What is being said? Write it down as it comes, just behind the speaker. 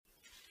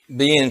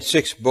Being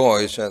 6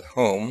 boys at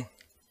home,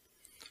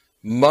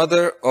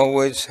 Mother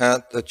always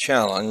had the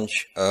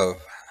challenge of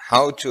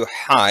how to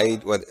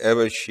hide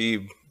whatever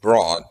she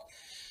brought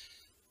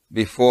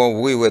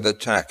before we would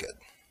attack it.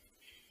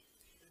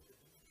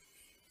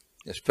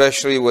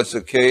 Especially was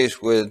the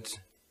case with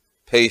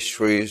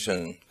pastries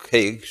and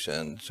cakes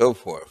and so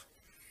forth.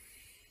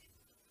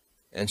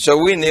 And so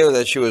we knew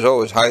that she was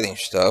always hiding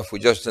stuff. We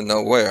just didn't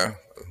know where.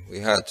 We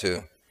had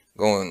to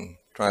go and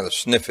try to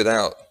sniff it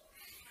out.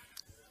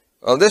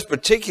 Well, this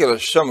particular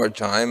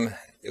summertime,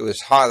 it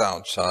was hot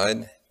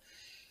outside,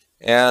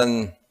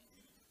 and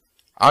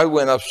I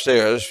went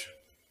upstairs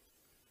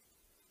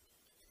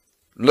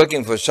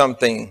looking for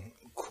something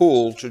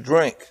cool to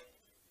drink.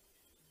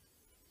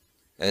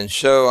 And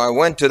so I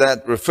went to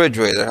that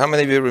refrigerator. How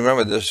many of you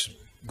remember this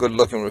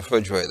good-looking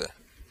refrigerator?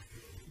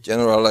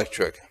 General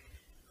Electric.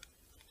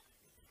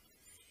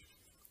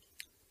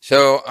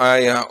 So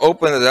I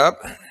opened it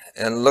up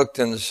and looked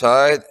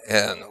inside,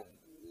 and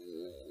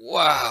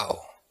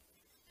wow!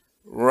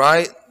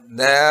 Right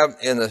dab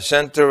in the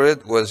center of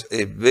it was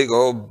a big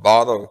old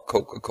bottle of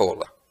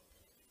Coca-Cola.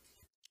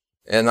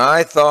 And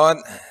I thought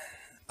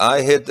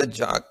I hit the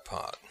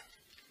jackpot.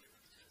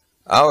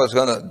 I was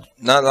going to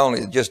not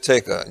only just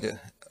take a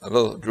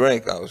little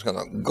drink, I was going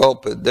to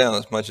gulp it down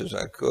as much as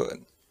I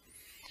could.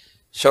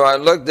 So I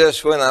looked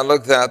this way and I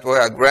looked that way.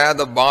 I grabbed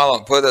the bottle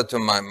and put it to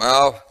my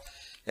mouth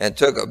and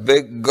took a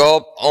big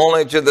gulp,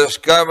 only to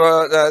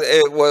discover that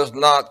it was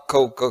not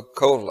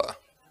Coca-Cola.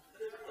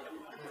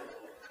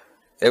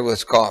 It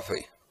was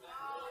coffee.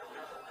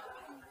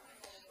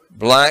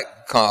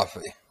 Black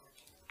coffee.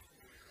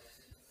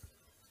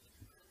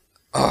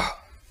 Oh.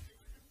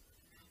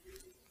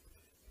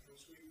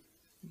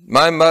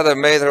 My mother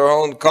made her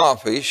own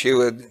coffee. She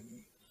would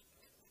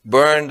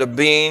burn the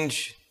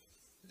beans,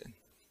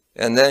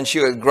 and then she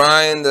would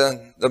grind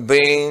the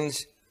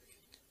beans,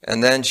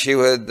 and then she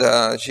had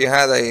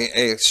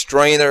a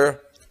strainer.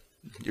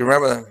 You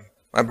remember,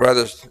 my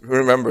brother's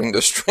remembering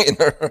the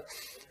strainer.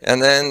 And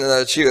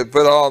then she would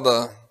put all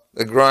the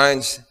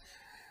grinds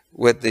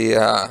with the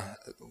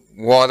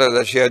water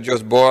that she had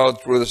just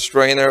boiled through the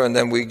strainer, and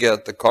then we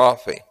get the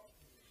coffee.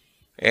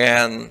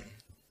 And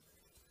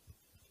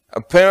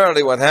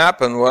apparently what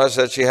happened was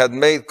that she had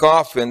made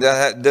coffee and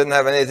didn't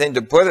have anything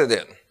to put it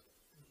in.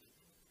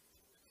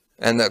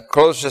 And the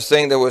closest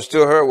thing that was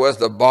to her was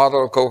the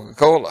bottle of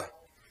Coca-Cola.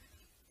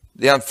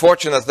 The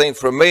unfortunate thing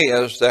for me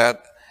is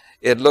that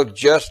it looked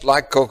just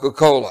like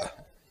Coca-Cola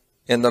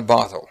in the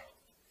bottle.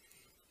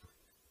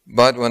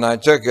 But when I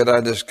took it,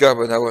 I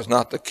discovered that was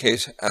not the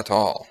case at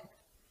all.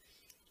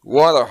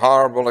 What a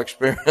horrible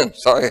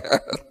experience I had.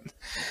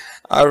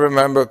 I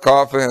remember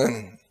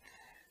coughing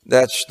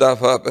that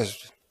stuff up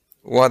as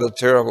what a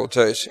terrible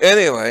taste.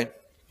 Anyway,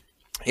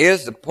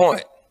 here's the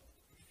point.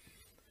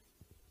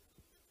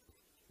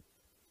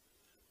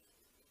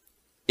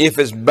 If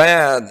it's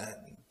bad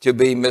to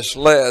be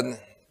misled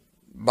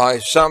by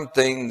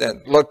something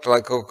that looked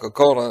like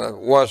Coca-Cola and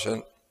it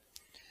wasn't,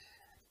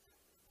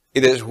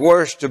 it is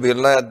worse to be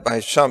led by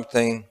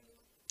something,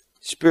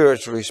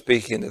 spiritually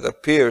speaking, that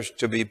appears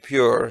to be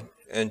pure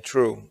and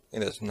true,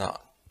 and is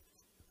not.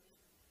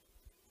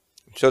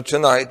 So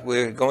tonight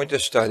we're going to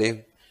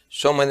study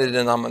so many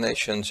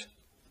denominations.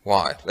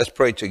 Why? Let's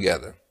pray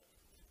together.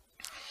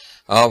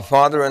 Our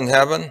Father in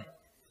heaven,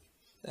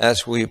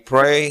 as we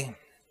pray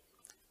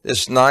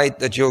this night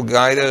that you'll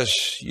guide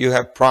us, you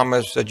have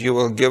promised that you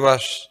will give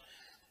us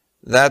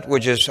that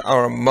which is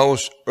our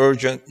most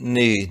urgent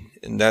need,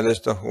 and that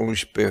is the Holy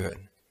Spirit.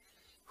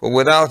 For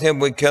without him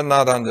we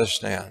cannot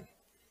understand.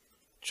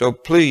 So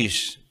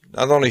please,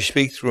 not only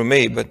speak through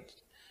me, but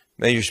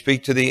may you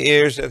speak to the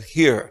ears that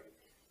hear,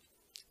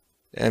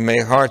 and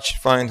may hearts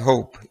find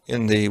hope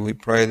in thee. We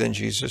pray it in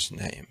Jesus'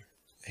 name.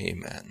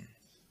 Amen.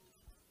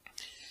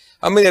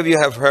 How many of you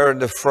have heard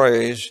the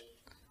phrase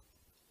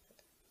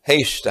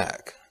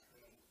haystack?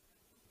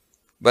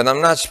 But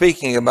I'm not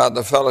speaking about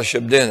the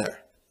fellowship dinner.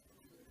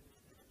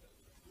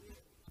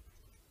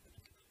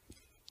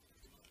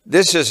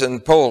 This is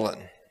in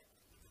Poland.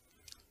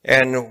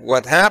 And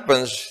what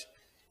happens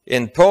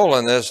in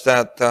Poland is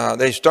that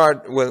they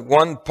start with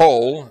one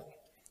pole,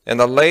 and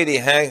the lady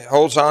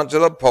holds on to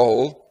the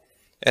pole,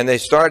 and they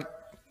start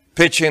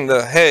pitching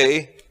the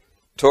hay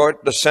toward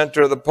the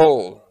center of the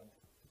pole.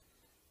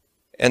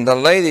 And the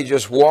lady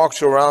just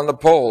walks around the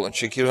pole, and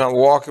she keeps on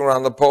walking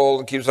around the pole,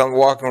 and keeps on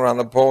walking around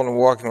the pole, and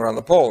walking around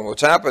the pole. And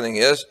what's happening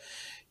is,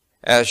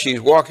 as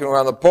she's walking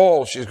around the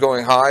pole, she's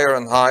going higher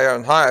and higher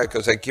and higher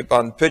because they keep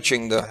on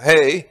pitching the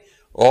hay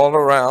all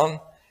around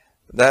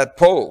that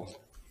pole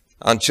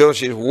until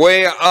she's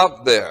way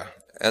up there.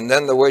 And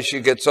then the way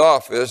she gets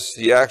off is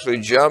she actually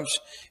jumps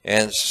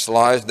and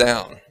slides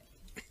down.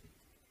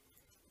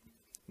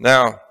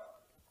 Now,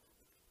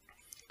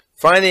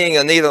 finding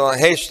a needle in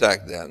a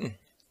haystack then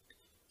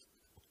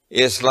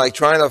is like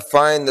trying to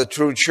find the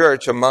true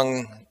church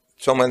among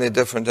so many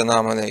different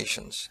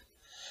denominations.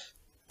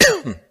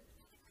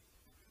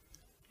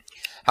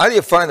 How do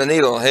you find a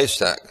needle in a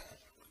haystack?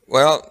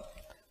 Well,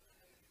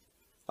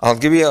 I'll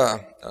give you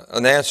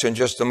an answer in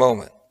just a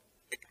moment.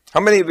 How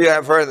many of you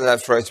have heard of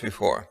that phrase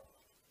before?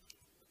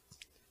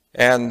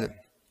 And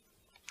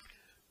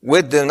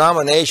with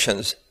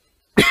denominations,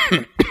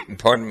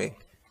 pardon me,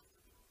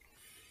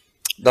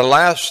 the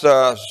last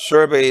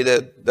survey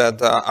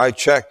that I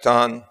checked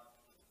on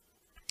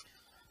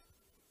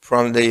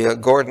from the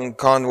Gordon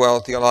Conwell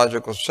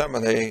Theological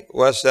Seminary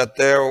was that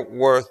there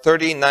were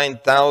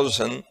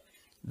 39,000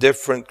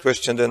 different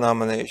Christian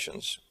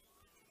denominations.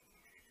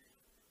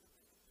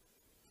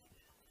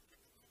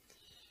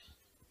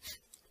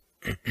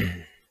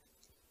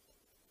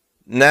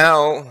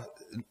 Now,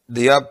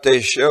 the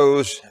update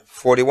shows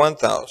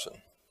 41,000.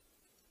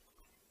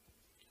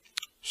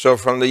 So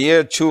from the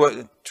year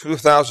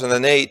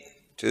 2008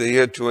 to the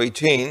year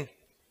 2018,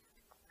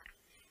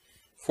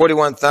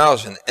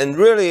 41,000. And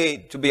really,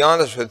 to be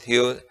honest with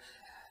you,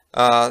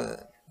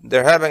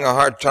 they're having a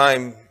hard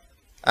time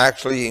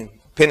actually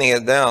pinning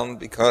it down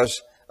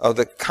because of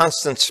the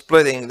constant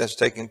splitting that's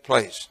taking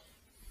place.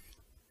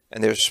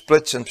 And there's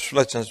splits and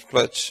splits and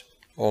splits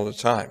all the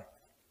time.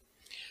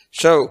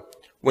 So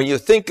when you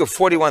think of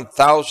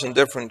 41,000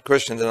 different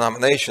Christian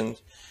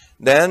denominations,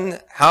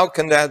 then how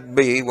can that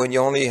be when you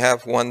only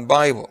have one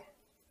Bible?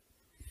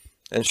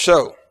 And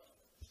so,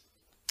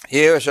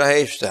 here's a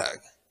haystack.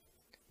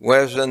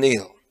 Where's the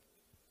needle?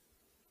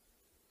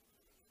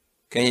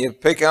 Can you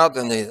pick out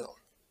the needle?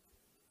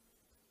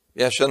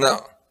 Yes or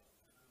no?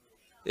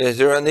 Is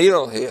there a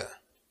needle here?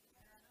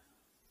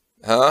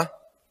 Huh?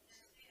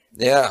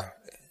 Yeah.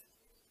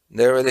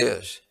 There it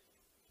is.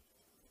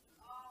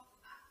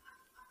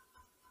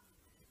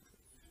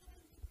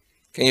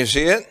 Can you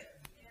see it?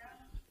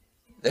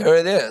 There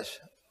it is.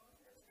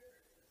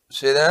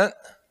 See that?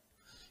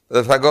 But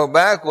if I go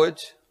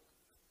backwards,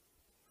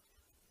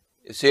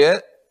 you see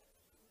it?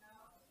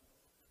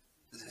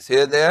 See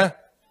it there?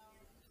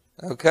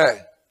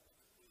 Okay.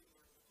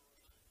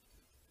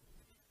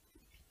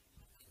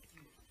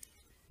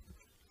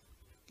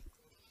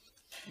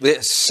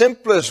 The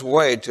simplest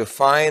way to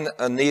find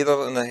a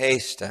needle in a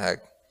haystack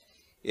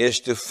is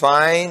to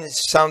find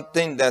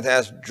something that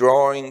has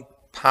drawing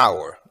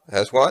power.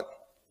 Has what?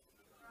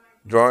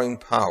 Drawing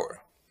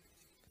power.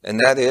 And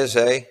that is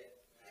a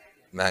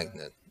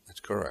magnet. That's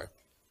correct.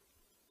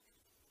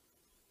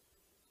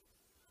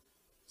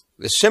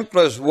 The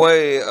simplest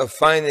way of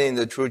finding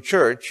the true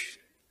church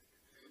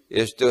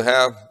is to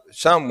have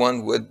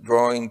someone with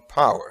drawing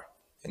power.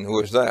 And who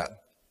is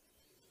that?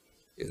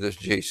 It is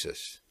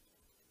Jesus.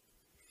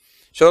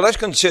 So let's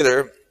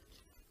consider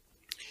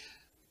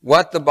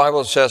what the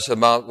Bible says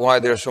about why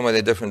there are so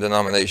many different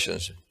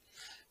denominations.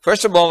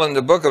 First of all, in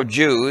the book of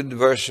Jude,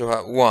 verse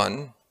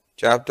 1,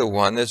 chapter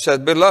 1, it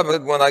said,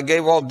 Beloved, when I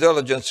gave all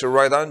diligence to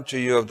write unto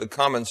you of the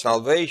common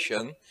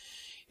salvation,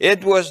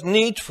 it was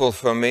needful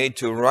for me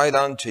to write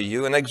unto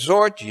you and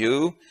exhort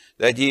you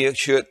that ye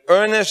should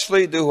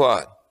earnestly do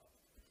what?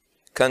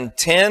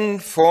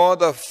 Contend for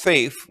the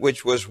faith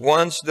which was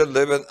once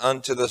delivered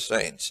unto the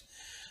saints.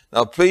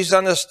 Now, please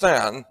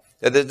understand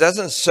that it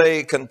doesn't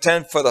say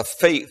contend for the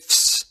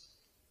faiths,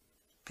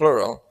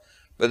 plural,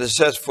 but it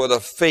says for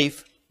the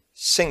faith,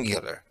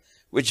 singular,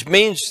 which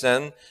means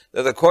then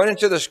that according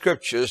to the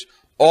scriptures,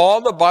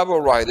 all the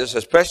Bible writers,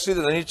 especially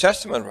the New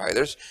Testament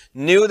writers,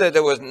 knew that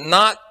there was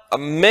not a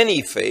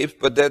many faiths,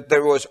 but that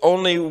there was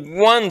only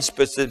one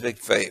specific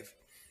faith.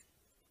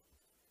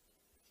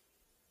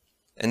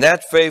 And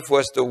that faith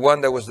was the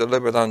one that was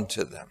delivered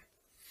unto them.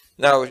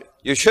 Now,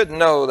 you should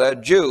know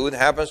that Jude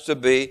happens to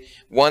be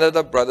one of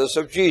the brothers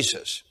of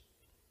Jesus.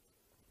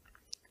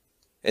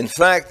 In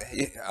fact,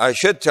 I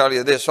should tell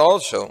you this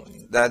also,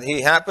 that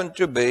he happened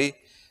to be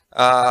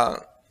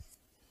at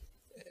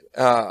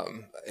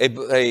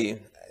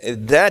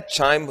that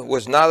time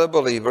was not a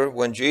believer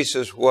when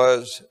Jesus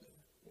was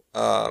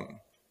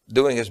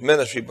doing his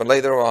ministry, but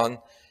later on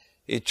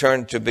he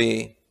turned to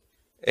be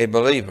a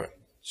believer.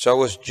 So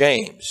was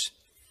James.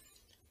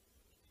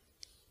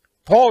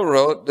 Paul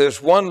wrote,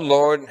 there's one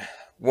Lord,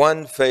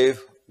 one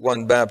faith,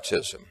 one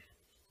baptism.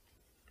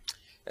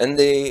 And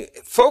the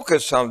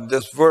focus of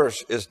this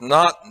verse is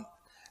not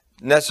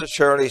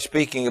necessarily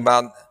speaking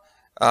about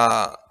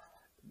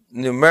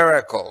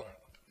numerical,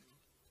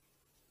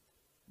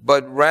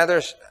 but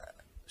rather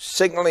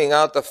signaling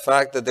out the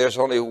fact that there's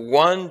only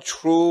one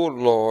true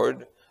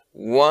Lord,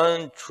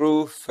 one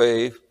true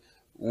faith,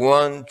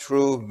 one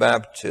true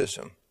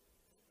baptism.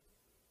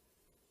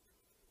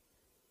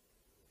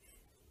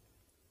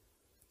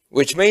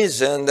 Which means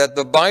then that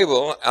the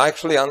Bible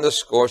actually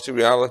underscores the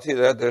reality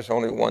that there's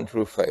only one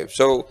true faith.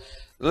 So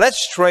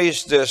let's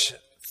trace this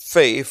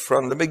faith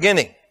from the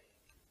beginning.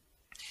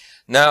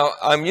 Now,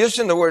 I'm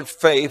using the word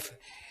faith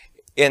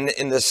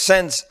in the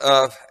sense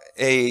of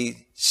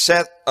a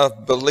set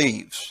of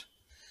beliefs.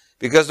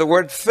 Because the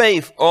word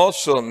faith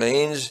also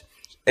means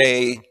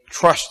a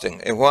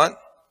trusting. A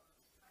what?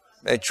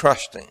 A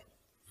trusting.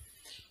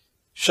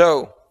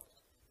 So,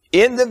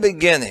 in the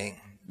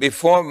beginning,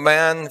 before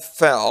man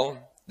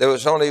fell, there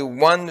was only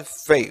one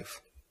faith.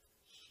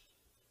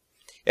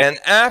 And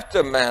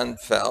after man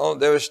fell,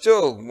 there was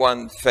still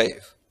one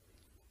faith.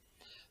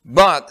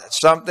 But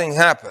something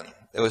happened.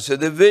 There was a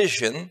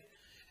division,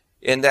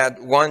 in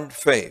that one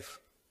faith.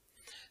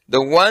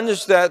 The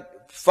ones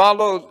that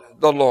followed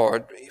the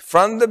Lord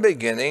from the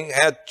beginning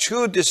had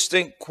two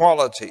distinct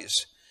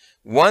qualities.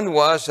 One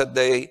was that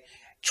they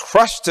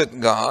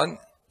trusted God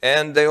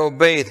and they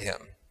obeyed him.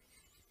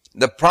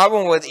 The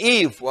problem with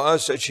Eve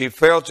was that she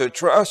failed to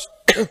trust,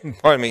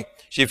 pardon me,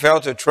 she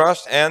failed to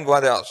trust and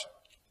what else?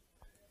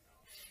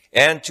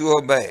 And to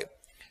obey.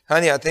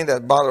 Honey, I think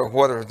that bottle of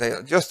water is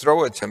there. Just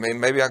throw it to me.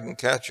 Maybe I can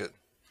catch it.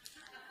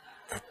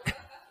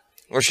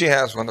 Well, she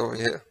has one over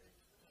here.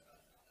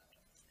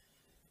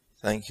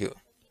 Thank you.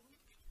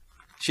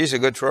 She's a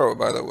good thrower,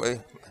 by the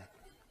way.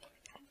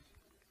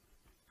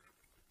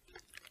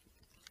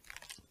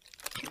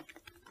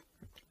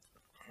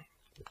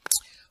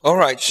 All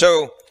right,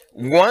 so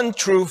one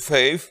true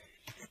faith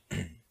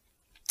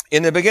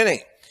in the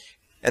beginning.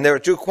 And there were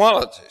two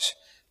qualities.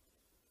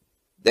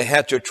 They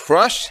had to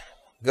trust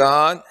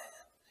God,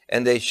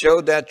 and they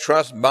showed that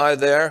trust by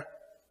their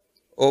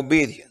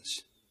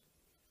obedience.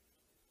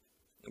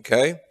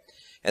 Okay?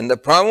 And the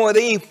problem with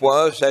Eve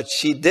was that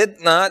she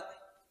did not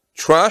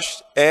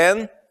trust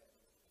and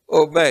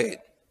obey.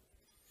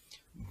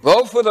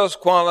 Both of those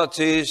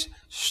qualities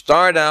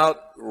start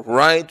out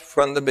right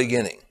from the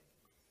beginning.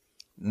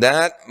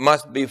 That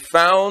must be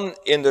found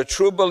in the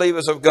true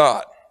believers of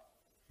God.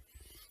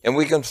 And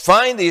we can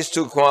find these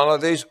two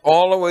qualities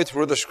all the way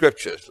through the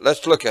scriptures.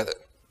 Let's look at it.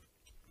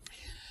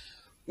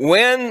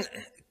 When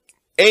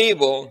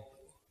Abel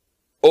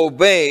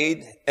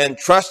obeyed and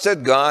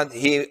trusted God,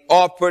 he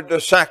offered the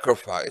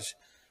sacrifice,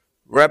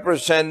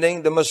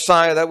 representing the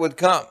Messiah that would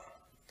come.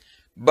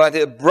 But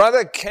his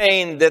brother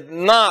Cain did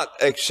not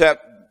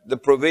accept the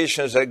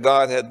provisions that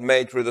God had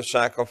made through the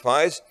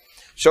sacrifice.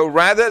 So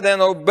rather than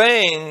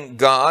obeying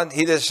God,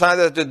 he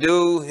decided to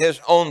do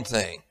his own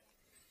thing.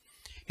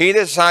 He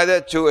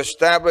decided to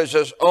establish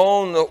his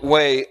own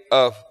way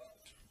of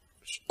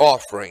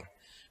offering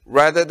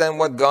rather than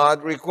what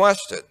God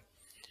requested.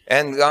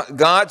 And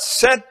God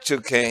said to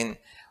Cain,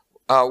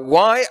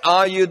 why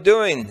are you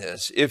doing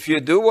this? If you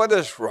do what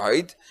is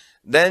right,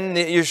 then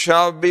you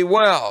shall be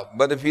well.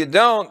 But if you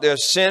don't,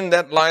 there's sin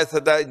that lieth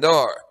at thy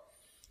door.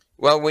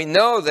 Well, we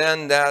know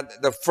then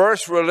that the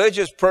first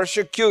religious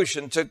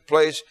persecution took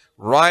place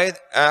right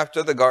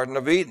after the Garden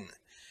of Eden.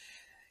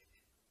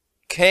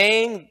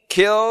 Cain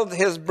killed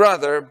his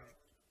brother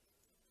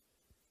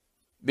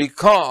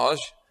because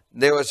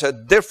there was a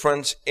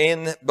difference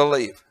in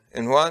belief.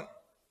 In what?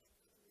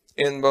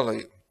 In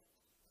belief.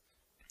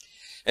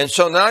 And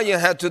so now you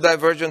had two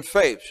divergent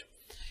faiths.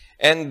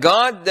 And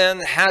God then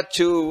had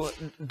to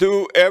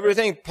do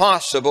everything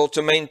possible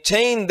to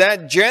maintain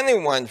that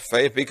genuine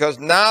faith, because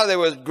now there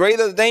was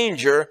greater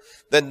danger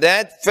that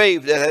that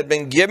faith that had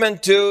been given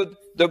to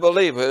the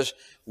believers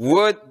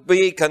would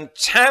be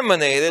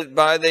contaminated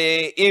by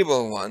the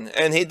evil one.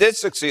 And he did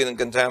succeed in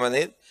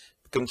contaminating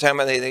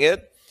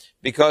it,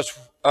 because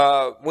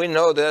we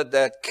know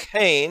that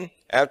Cain,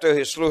 after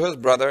he slew his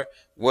brother,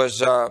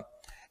 was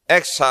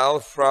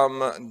exiled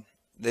from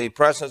the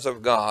presence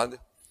of God,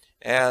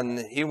 and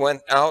he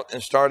went out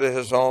and started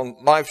his own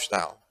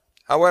lifestyle.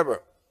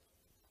 However,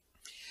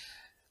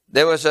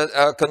 there was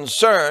a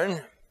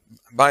concern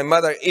by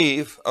Mother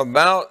Eve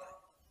about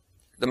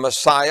the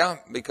Messiah,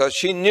 because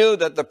she knew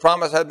that the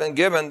promise had been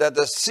given that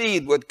the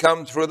seed would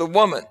come through the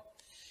woman.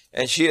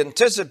 And she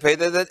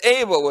anticipated that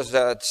Abel was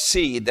that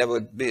seed that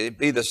would be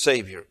the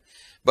Savior.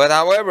 But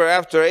however,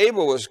 after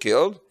Abel was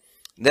killed,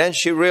 then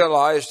she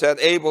realized that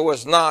Abel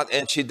was not,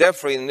 and she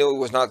definitely knew it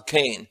was not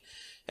Cain.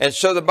 And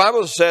so the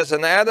Bible says,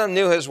 and Adam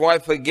knew his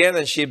wife again,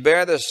 and she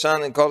bare a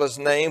son and called his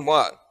name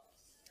what?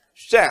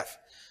 Seth.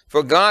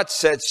 For God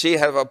said, she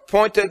have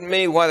appointed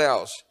me, what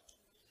else?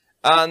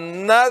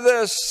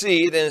 Another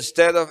seed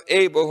instead of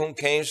Abel whom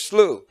Cain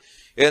slew.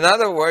 In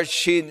other words,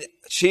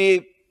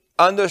 she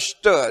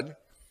understood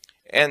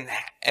and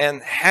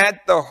had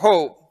the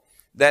hope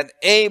that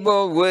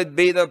Abel would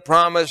be the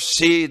promised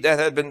seed that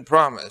had been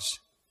promised.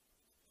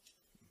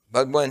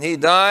 But when he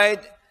died,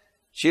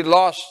 she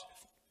lost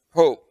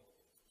hope.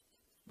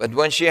 But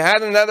when she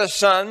had another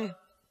son,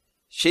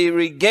 she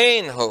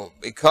regained hope,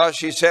 because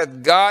she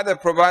said, God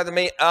had provided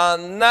me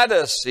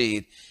another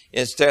seed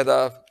instead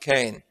of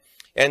Cain.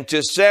 And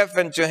to Seth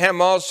and to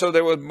him also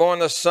there was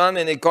born a son,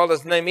 and he called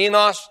his name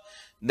Enos.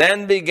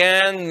 Then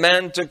began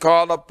men to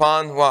call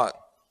upon what?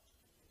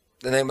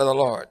 The name of the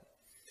Lord.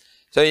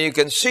 So you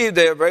can see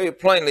there very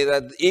plainly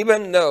that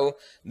even though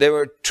there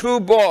were two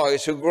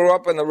boys who grew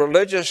up in a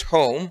religious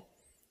home,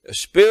 a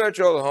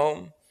spiritual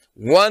home,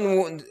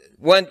 one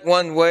went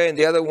one way and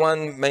the other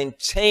one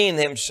maintained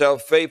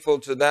himself faithful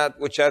to that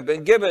which had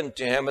been given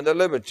to him and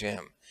delivered to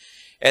him.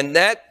 And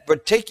that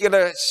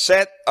particular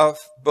set of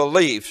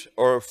beliefs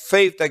or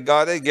faith that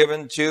God had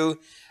given to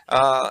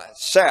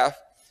Seth,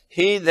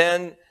 he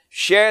then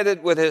shared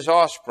it with his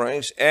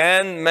offsprings,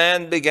 and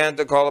man began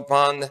to call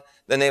upon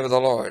the name of the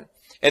Lord.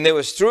 And it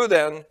was through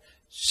then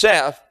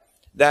Seth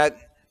that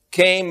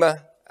came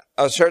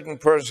a certain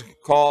person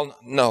called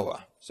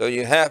Noah. So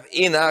you have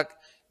Enoch,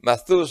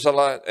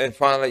 Methuselah, and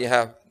finally you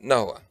have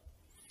Noah.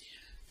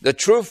 The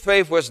true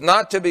faith was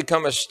not to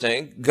become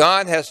extinct.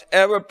 God has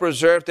ever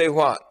preserved a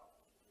what?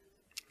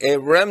 A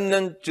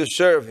remnant to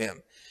serve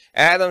him.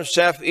 Adam,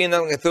 Seth,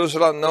 Enoch,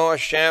 Methuselah, Noah,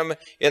 Shem,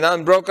 in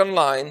unbroken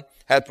line,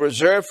 had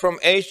preserved from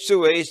age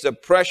to age the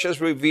precious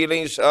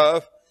revealings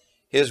of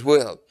his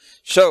will.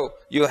 So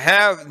you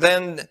have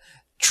then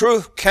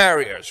truth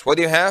carriers. What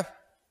do you have?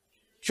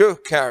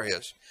 Truth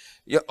carriers.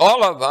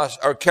 All of us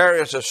are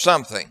carriers of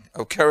something.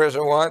 Of carriers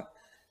of what?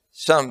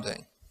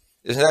 Something.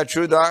 Isn't that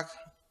true, Doc?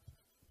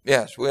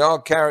 Yes, we all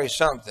carry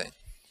something.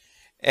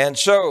 And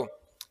so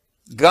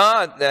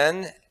God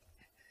then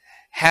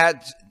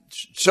had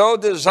so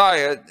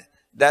desired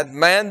that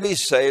man be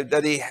saved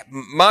that he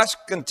must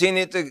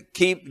continue to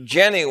keep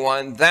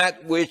genuine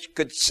that which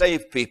could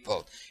save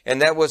people.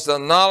 And that was the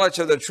knowledge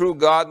of the true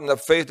God and the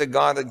faith that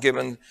God had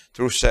given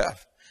through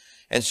Seth.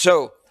 And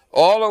so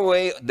all the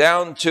way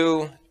down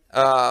to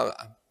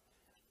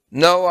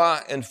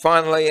Noah, and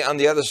finally on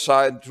the other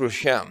side through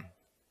Shem.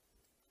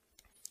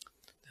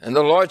 And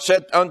the Lord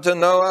said unto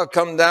Noah,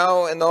 come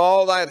thou and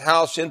all thy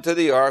house into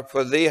the ark,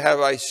 for thee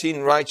have I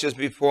seen righteous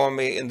before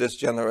me in this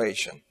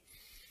generation.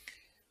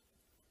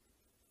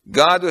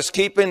 God was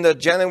keeping the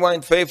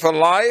genuine faith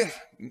alive.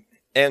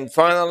 And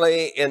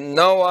finally in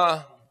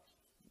Noah,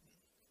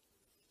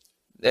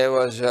 there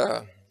was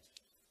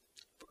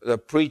the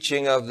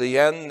preaching of the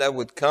end that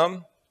would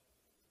come.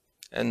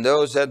 And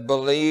those that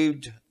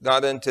believed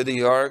got into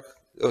the ark.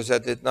 Those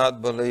that did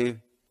not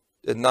believe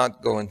did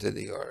not go into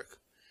the ark.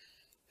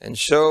 And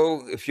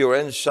so, if you were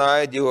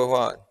inside, you were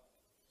what?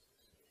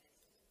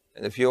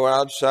 And if you were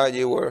outside,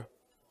 you were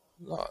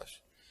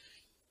lost.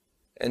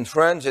 And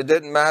friends, it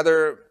didn't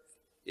matter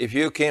if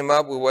you came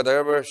up with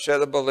whatever set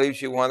of beliefs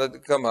you wanted to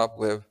come up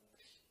with.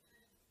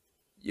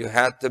 You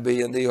had to be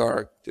in the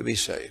ark to be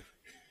saved.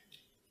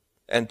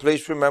 And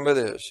please remember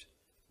this.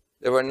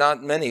 There were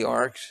not many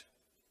arks.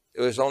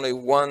 There was only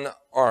one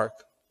ark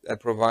that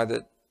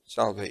provided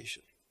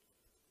salvation.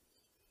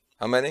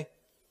 How many?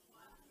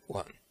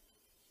 One.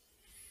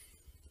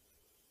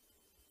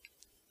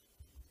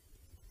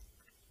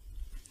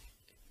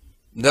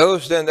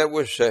 Those then that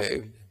were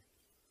saved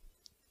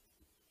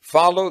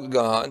followed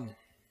God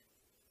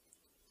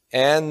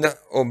and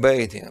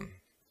obeyed him.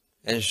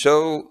 And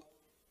so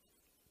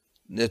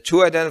the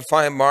two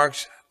identifying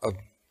marks of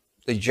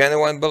the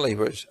genuine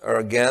believers are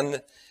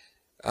again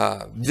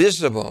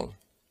visible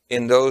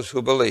in those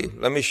who believe.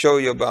 Let me show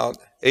you about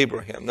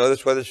Abraham.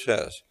 Notice what it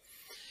says.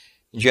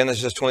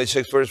 Genesis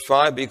 26 verse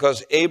 5,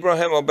 because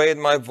Abraham obeyed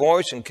my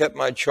voice and kept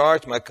my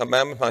charge, my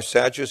commandments, my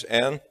statutes,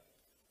 and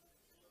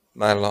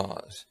my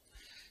laws.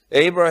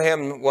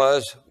 Abraham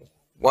was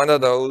one of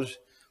those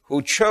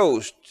who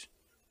chose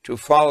to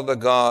follow the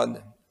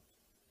God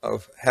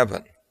of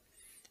heaven.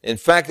 In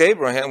fact,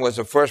 Abraham was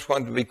the first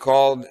one to be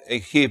called a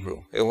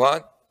Hebrew. A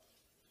what?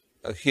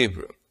 A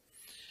Hebrew.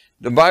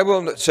 The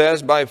Bible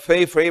says, by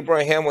faith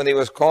Abraham, when he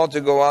was called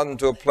to go out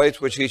into a place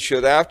which he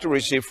should after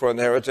receive for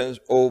inheritance,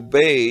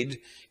 obeyed,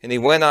 and he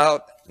went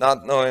out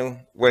not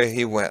knowing where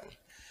he went.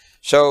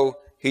 So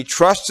he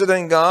trusted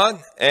in God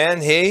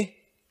and he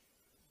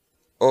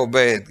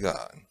obeyed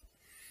God.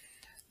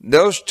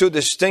 Those two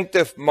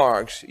distinctive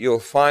marks you'll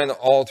find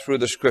all through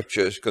the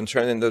scriptures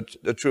concerning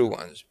the true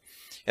ones.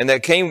 And there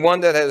came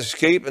one that had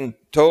escaped and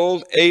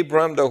told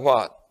Abram the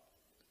what?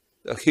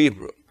 The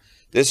Hebrew.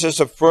 This is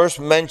the first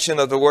mention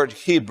of the word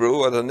Hebrew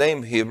or the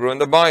name Hebrew in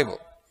the Bible.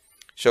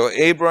 So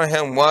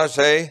Abraham was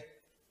a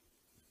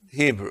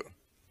Hebrew.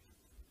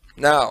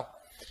 Now,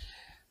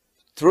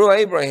 through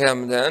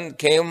Abraham then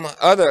came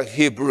other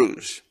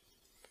Hebrews.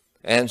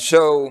 And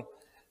so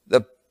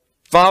the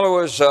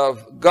followers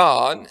of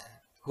God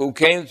who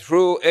came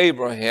through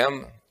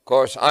Abraham, of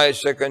course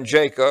Isaac and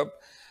Jacob,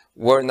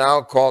 were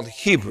now called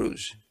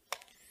Hebrews.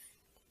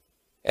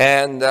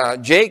 And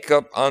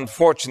Jacob,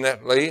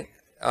 unfortunately,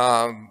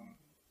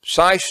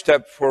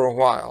 sidestepped for a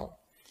while.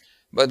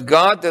 But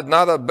God did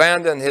not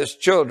abandon his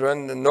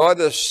children, nor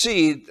the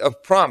seed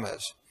of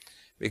promise,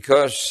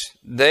 because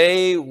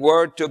they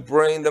were to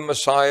bring the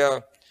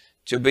Messiah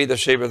to be the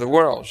Savior of the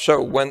world.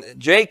 So when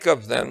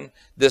Jacob then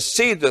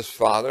deceived his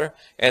father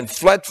and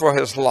fled for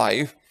his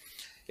life,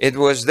 it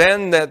was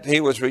then that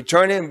he was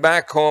returning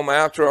back home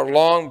after a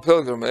long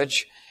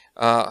pilgrimage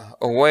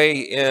away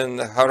in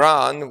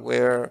Haran,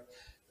 where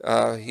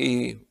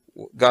he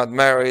got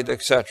married,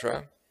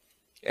 etc.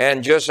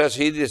 And just as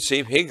he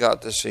deceived, he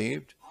got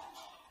deceived.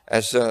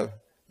 As the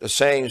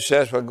saying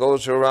says, what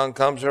goes around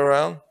comes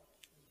around.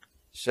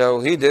 So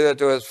he did it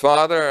to his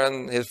father,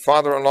 and his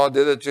father-in-law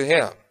did it to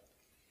him.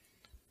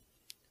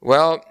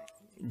 Well,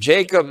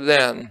 Jacob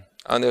then,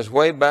 on his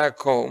way back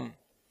home,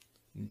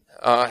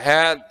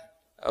 had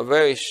a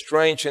very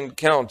strange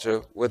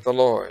encounter with the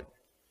Lord.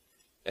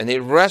 And he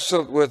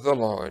wrestled with the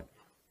Lord.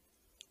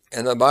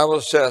 And the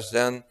Bible says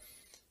then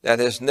that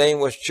his name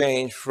was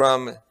changed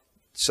from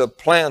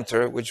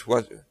supplanter, which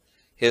was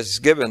his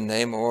given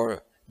name,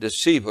 or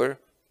deceiver,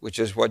 which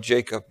is what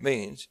Jacob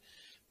means.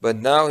 But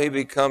now he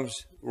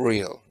becomes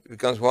real. He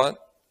becomes what?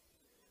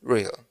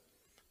 Real.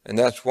 And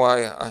that's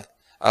why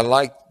I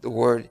like the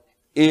word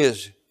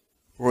is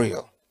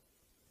real.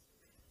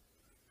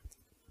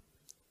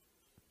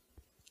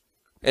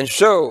 And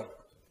so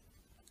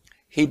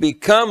he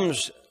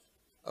becomes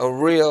a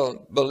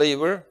real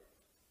believer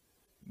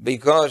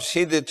because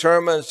he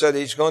determines that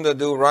he's going to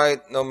do right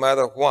no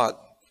matter what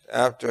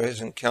after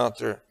his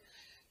encounter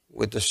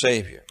with the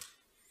Savior.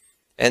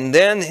 And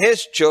then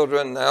his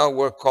children now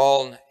were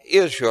called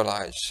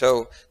Israelites.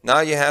 So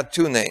now you had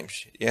two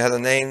names. You had the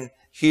name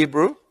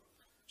Hebrew,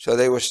 so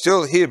they were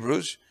still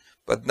Hebrews,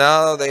 but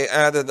now they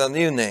added a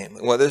new name.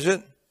 What is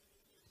it?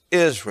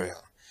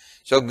 Israel.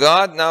 So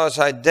God now is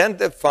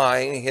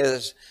identifying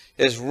his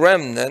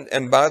remnant.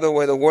 And by the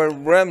way, the word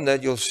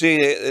remnant, you'll see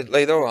it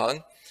later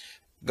on.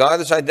 God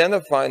is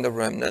identifying the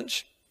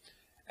remnants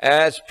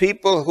as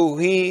people who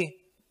he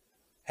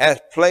has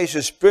placed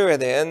his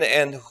spirit in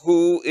and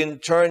who in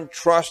turn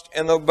trust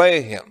and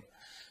obey him.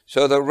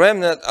 So the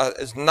remnant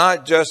is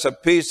not just a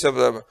piece of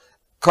the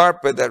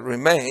carpet that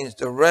remains.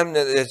 The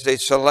remnant is a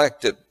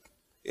selected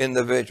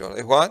individual.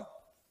 A what?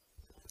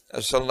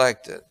 A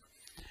selected.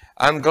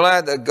 I'm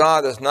glad that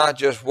God is not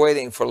just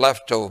waiting for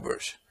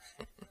leftovers.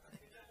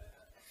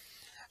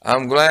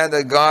 I'm glad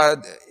that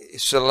God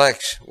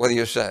selects. What do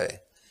you say?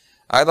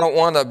 I don't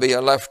want to be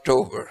a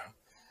leftover.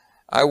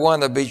 I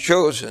want to be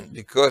chosen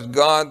because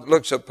God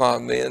looks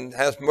upon me and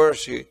has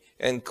mercy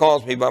and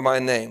calls me by my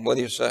name. What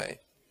do you say?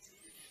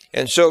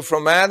 And so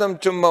from Adam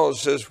to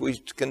Moses, we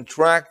can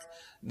track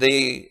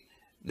the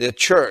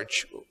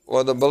church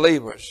or the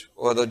believers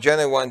or the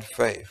genuine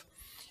faith.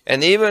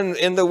 And even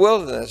in the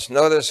wilderness,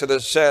 notice that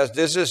it says,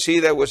 this is he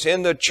that was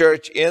in the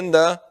church in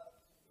the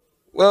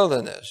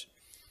wilderness.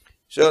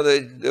 So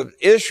the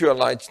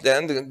Israelites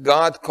then,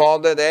 God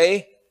called it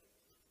a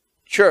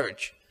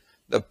church.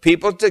 The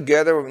people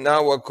together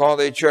now were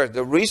called a church.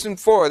 The reason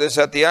for it is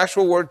that the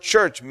actual word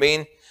church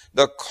means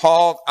the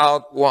called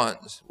out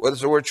ones. What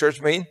does the word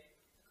church mean?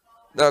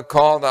 The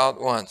called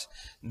out ones.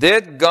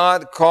 Did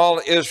God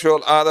call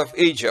Israel out of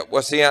Egypt?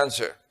 What's the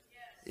answer?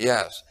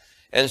 Yes.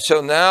 And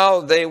so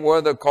now they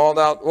were the called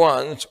out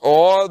ones,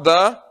 or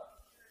the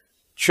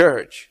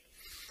church.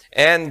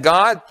 And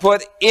God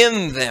put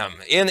in them,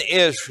 in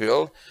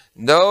Israel,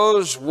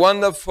 those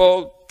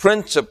wonderful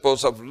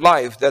principles of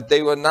life that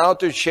they were now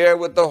to share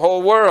with the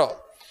whole world.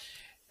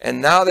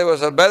 And now there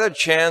was a better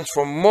chance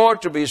for more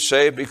to be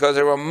saved because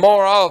there were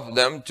more of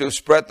them to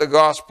spread the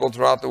gospel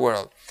throughout the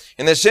world.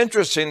 And it's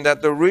interesting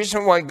that the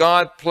reason why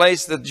God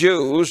placed the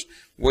Jews,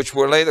 which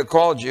were later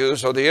called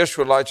Jews, or the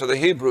Israelites or the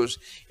Hebrews,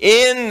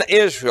 in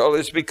Israel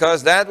is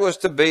because that was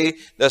to be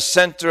the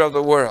center of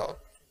the world.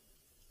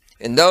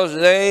 In those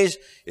days,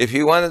 if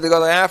you wanted to go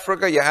to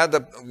Africa, you had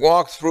to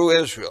walk through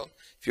Israel.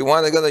 If you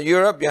wanted to go to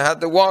Europe, you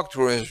had to walk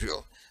through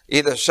Israel.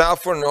 Either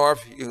south or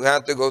north, you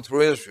had to go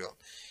through Israel.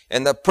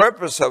 And the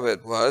purpose of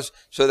it was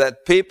so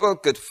that people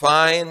could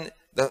find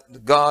the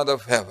God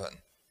of heaven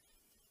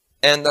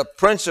and the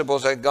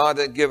principles that God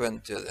had given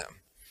to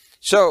them.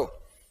 So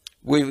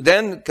we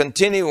then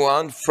continue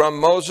on from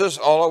Moses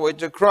all the way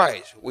to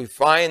Christ. We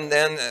find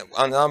then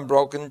an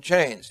unbroken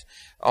chains.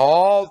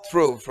 All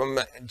through from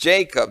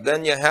Jacob,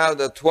 then you have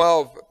the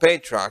 12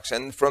 patriarchs.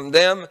 And from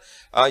them,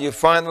 you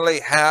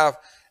finally have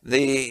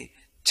the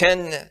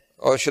 10,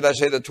 or should I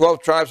say the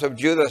 12 tribes of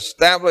Judah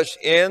established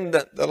in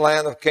the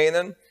land of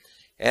Canaan.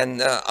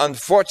 And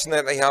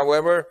unfortunately,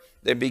 however,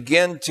 they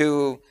begin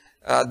to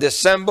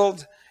dissemble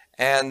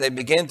and they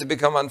begin to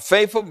become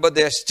unfaithful, but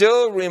they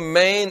still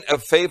remain a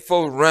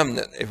faithful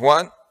remnant. If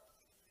what?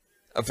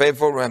 A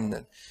faithful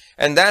remnant.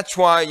 And that's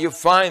why you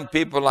find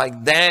people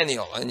like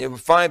Daniel and you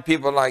find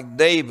people like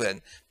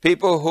David,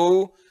 people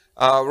who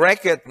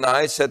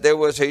recognize that there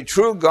was a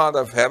true God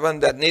of heaven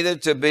that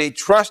needed to be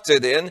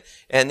trusted in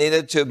and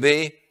needed to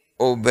be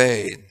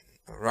obeyed.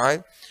 All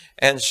right?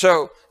 And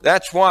so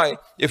that's why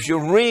if you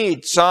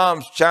read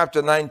Psalms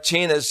chapter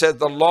 19, it said,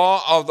 the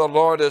law of the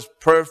Lord is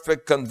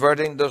perfect,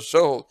 converting the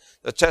soul.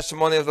 The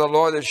testimony of the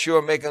Lord is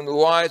sure, making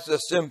wise the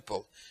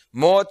simple.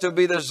 More to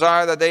be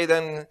desired are they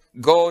than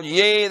gold,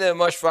 yea, than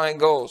much fine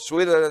gold.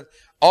 Sweeter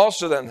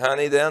also than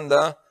honey, than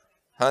the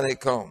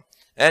honeycomb.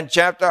 And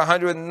chapter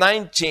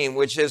 119,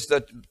 which is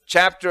the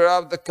chapter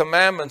of the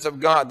commandments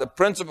of God, the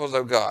principles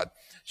of God.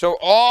 So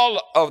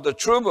all of the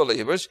true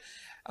believers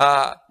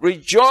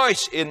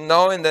rejoice in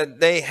knowing that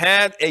they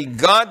had a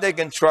God they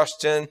can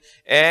trust in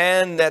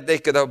and that they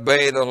could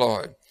obey the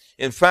Lord.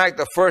 In fact,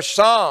 the first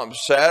Psalm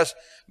says,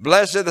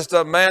 blessed is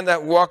the man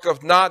that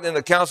walketh not in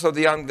the counsel of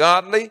the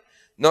ungodly,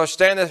 nor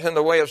standeth in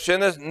the way of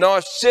sinners, nor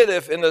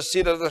sitteth in the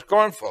seat of the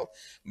scornful.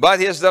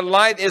 But his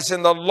delight is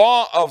in the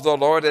law of the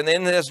Lord, and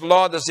in his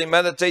law does he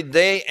meditate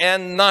day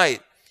and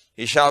night.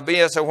 He shall be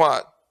as a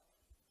what?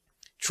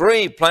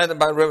 Tree planted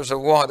by rivers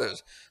of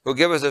waters, who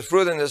giveth his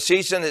fruit in the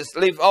season, his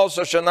leaf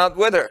also shall not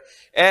wither.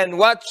 And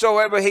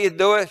whatsoever he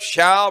doeth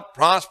shall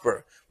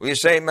prosper. Will you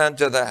say amen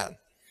to that?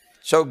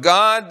 So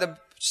God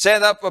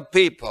set up a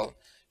people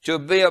to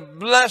be a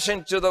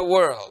blessing to the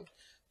world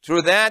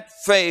through that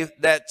faith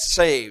that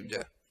saved.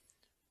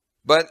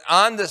 But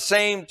on the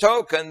same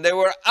token, there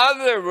were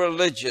other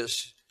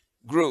religious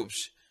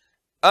groups,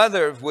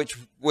 others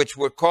which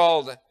were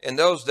called in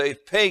those days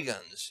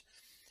pagans.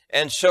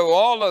 And so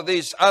all of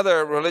these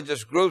other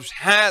religious groups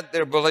had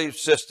their belief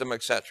system,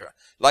 etc.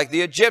 Like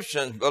the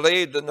Egyptians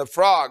believed in the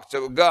frogs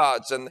that were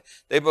gods, and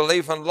they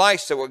believed in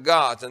lice that were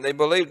gods, and they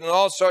believed in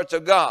all sorts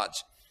of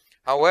gods.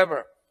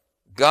 However,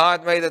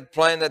 God made it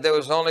plain that there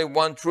was only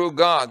one true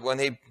God when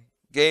he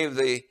gave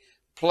the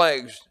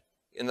plagues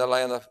in the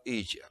land of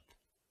Egypt.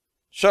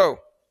 So,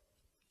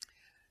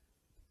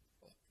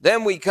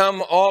 then we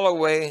come all the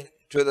way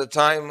to the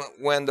time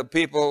when the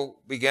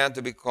people began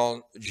to be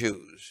called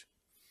Jews.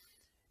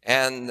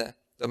 And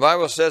the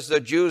Bible says the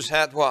Jews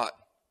had what?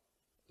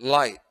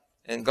 Light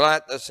and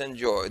gladness and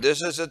joy.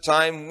 This is a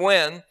time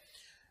when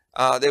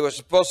they were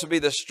supposed to be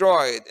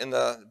destroyed in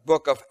the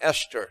book of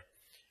Esther.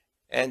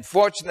 And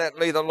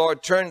fortunately, the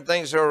Lord turned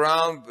things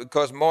around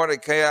because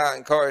Mordecai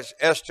encouraged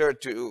Esther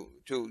to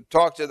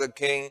talk to the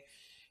king.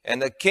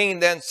 And the king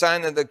then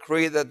signed a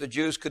decree that the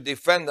Jews could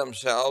defend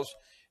themselves.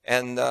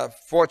 And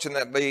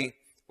fortunately,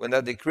 when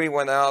that decree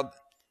went out,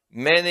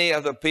 many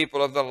of the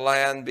people of the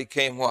land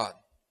became what?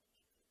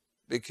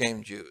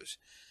 Became Jews.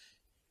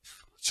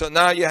 So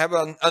now you have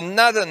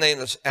another name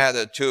that's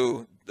added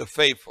to the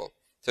faithful.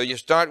 So you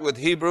start with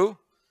Hebrew,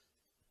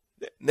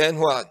 then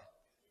what?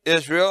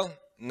 Israel,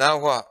 now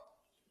what?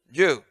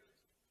 Jew.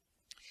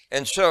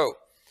 And so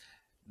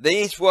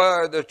these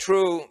were the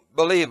true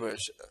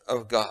believers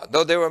of God.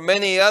 Though there were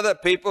many other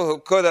people who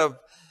could have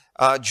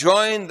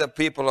joined the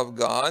people of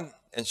God,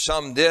 and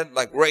some did,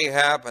 like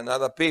Rahab and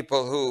other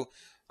people who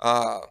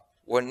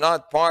were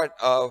not part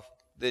of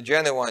the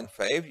genuine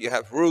faith. You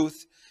have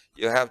Ruth,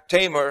 you have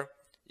Tamar,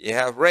 you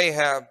have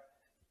Rahab,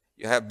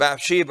 you have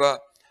Bathsheba.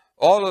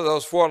 All of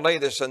those four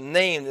ladies are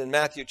named in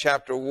Matthew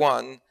chapter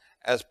 1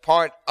 as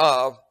part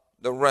of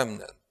the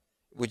remnant,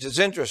 which is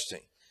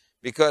interesting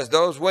because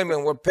those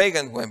women were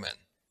pagan women.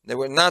 They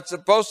were not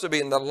supposed to be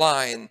in the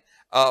line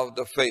of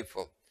the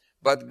faithful.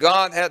 But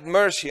God had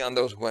mercy on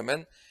those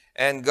women,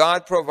 and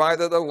God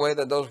provided a way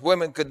that those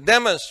women could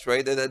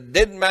demonstrate that it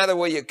didn't matter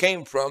where you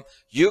came from,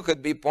 you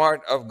could be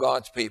part of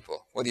God's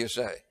people. What do you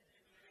say?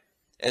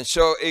 And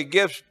so it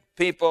gives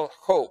people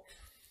hope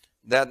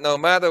that no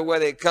matter where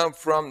they come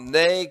from,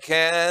 they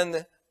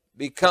can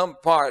become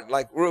part.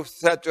 Like Ruth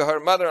said to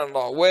her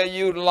mother-in-law, where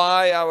you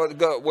lie, I will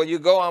go. Where you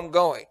go, I'm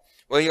going.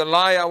 Where you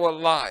lie, I will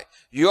lie.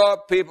 Your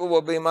people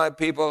will be my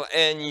people,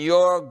 and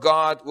your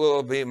God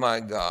will be my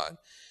God.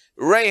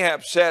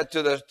 Rahab said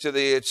to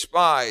the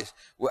spies,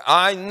 well,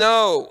 I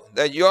know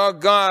that your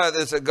God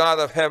is a God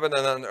of heaven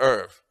and on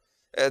earth.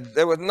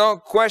 There was no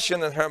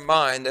question in her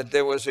mind that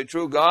there was a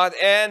true God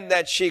and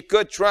that she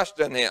could trust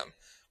in him.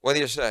 What do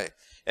you say?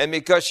 And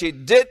because she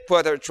did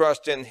put her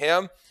trust in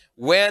him,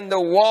 when the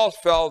walls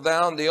fell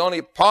down, the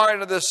only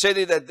part of the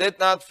city that did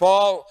not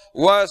fall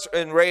was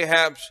in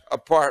Rahab's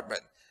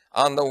apartment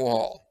on the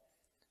wall.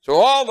 So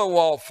all the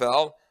wall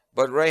fell,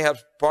 but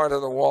Rahab's part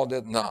of the wall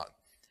did not.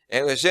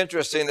 And it was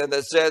interesting that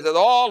it says that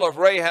all of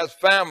Rahab's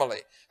family,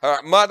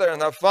 her mother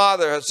and her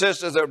father, her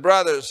sisters, her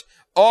brothers,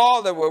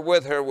 all that were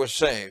with her were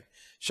saved.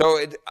 So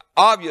it's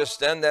obvious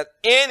then that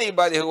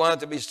anybody who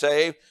wanted to be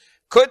saved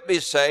could be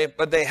saved,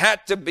 but they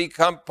had to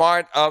become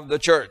part of the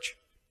church.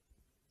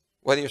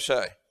 What do you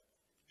say?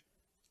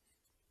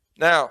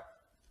 Now,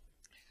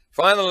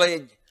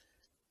 finally,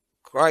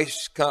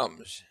 Christ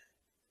comes,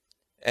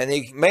 and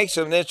he makes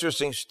an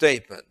interesting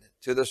statement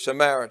to the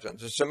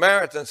Samaritans. The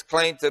Samaritans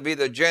claim to be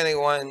the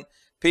genuine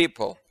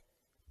people,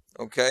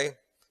 okay?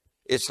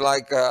 It's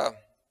like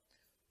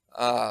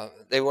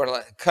they were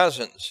like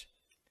cousins,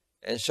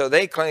 and so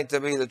they claim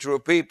to be the true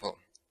people.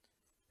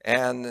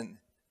 And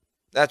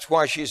that's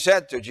why she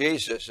said to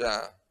Jesus,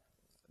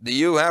 do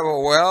you have a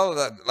well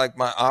that, like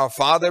our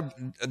father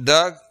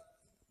dug?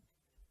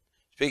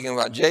 Speaking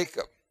about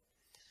Jacob.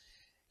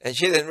 And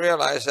she didn't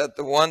realize that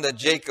the one that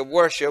Jacob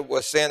worshipped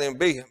was standing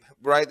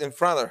right in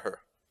front of her.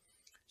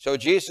 So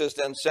Jesus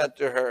then said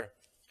to her,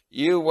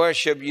 you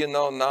worship you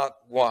know not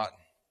what.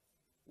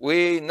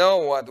 We know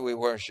what we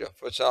worship,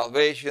 for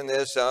salvation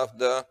is of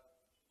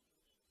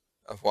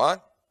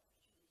what?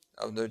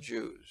 Of the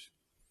Jews.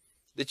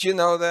 Did you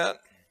know that?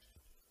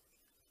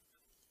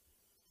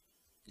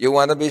 You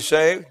want to be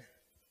saved?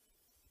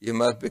 You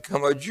must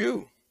become a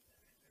Jew.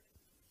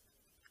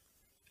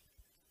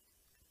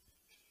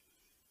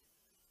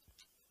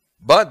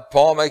 But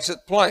Paul makes it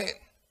plain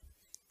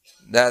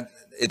that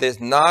it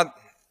is not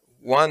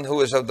one who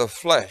is of the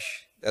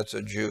flesh that's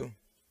a Jew,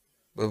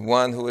 but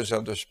one who is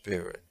of the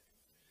Spirit.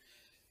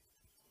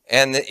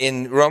 And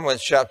in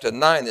Romans chapter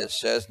 9 it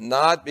says,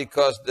 not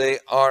because they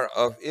are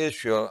of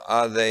Israel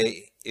are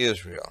they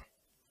Israel,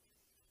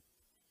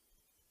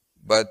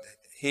 but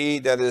he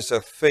that is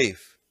of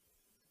faith.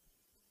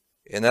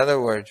 In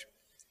other words,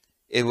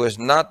 it was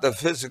not the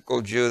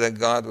physical Jew that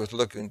God was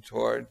looking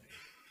toward.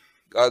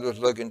 God was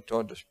looking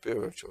toward the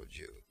spiritual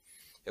Jew.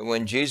 And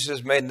when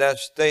Jesus made that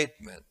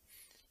statement,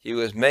 he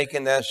was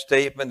making that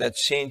statement that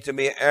seemed to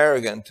be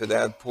arrogant to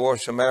that poor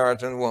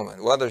Samaritan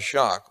woman. What a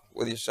shock.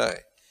 What do you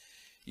say?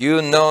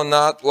 You know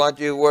not what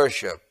you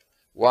worship.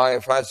 Why,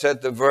 if I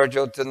said to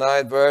Virgil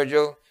tonight,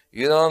 Virgil,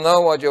 you don't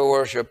know what you're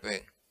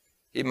worshiping,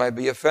 he might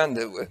be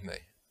offended with me.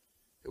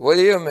 What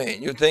do you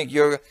mean? You think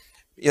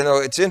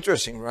it's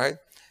interesting, right?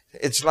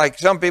 It's like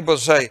some people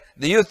say,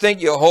 do you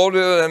think you're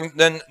holier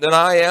than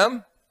I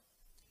am?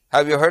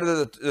 Have you heard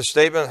of the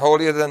statement,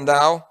 holier than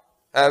thou?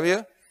 Have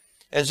you?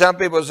 And some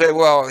people say,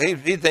 well, he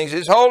thinks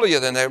he's holier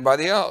than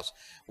everybody else.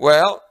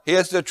 Well,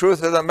 here's the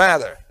truth of the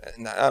matter.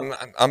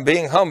 I'm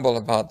being humble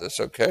about this,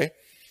 okay?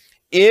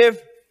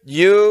 If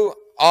you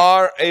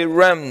are a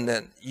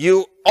remnant,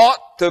 you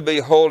ought to be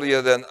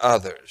holier than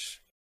others.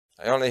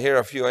 I only hear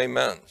a few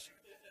amens.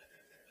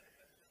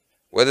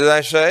 What did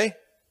I say?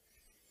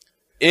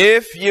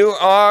 If you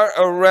are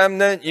a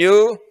remnant,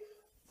 you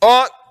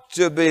ought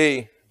to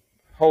be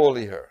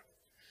holier.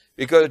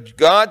 Because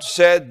God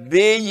said,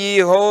 be ye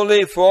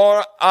holy,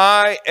 for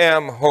I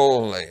am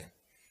holy.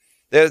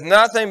 There's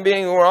nothing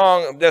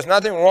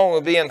wrong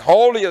with being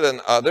holier than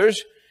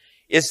others.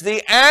 It's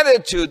the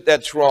attitude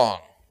that's wrong.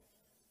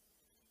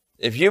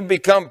 If you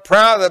become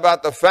proud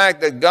about the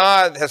fact that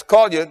God has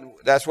called you,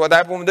 that's what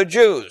happened with the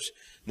Jews.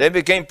 They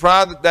became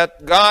proud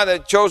that God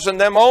had chosen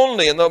them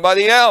only and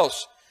nobody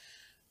else.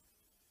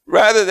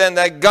 Rather than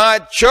that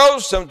God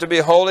chose them to be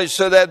holy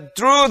so that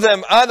through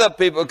them other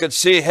people could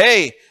see,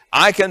 hey,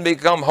 I can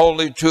become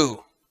holy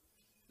too.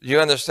 Do you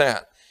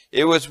understand?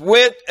 It was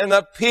with an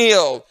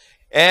appeal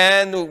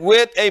and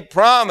with a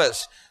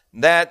promise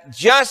that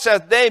just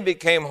as they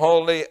became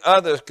holy,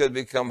 others could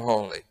become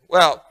holy.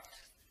 Well,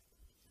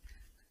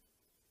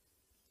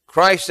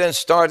 Christ then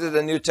started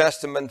the New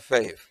Testament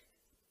faith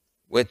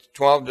with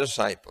 12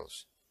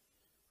 disciples.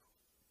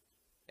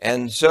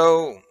 And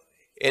so,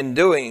 in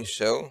doing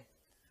so,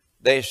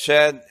 they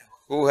said,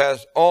 who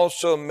has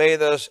also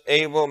made us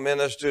able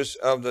ministers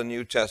of the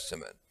New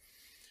Testament.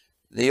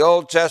 The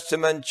Old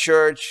Testament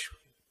church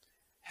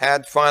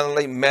had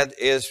finally met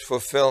its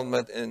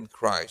fulfillment in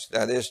Christ.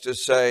 That is to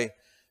say,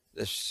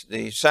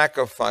 the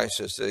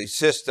sacrifices, the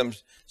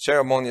systems,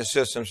 ceremonial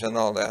systems and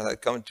all that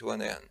had come to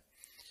an end.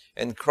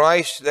 And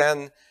Christ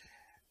then,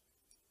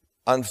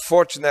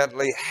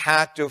 unfortunately,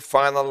 had to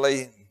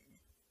finally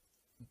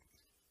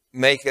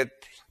make it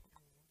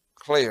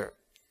clear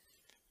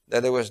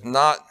that it was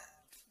not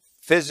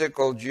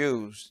physical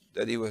Jews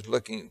that he was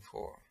looking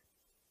for,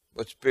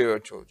 but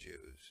spiritual Jews.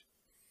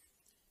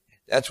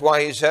 That's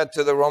why he said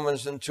to the Roman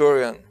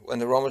centurion, when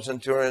the Roman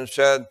centurion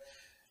said,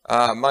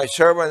 my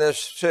servant is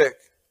sick,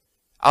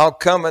 I'll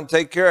come and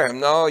take care of him.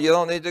 No, you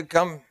don't need to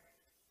come.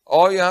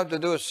 All you have to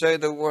do is say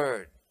the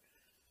word.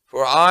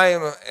 For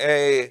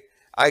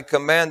I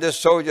command this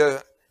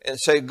soldier and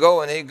say,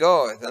 go, and he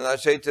goeth. And I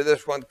say to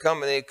this one,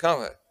 come, and he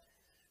cometh.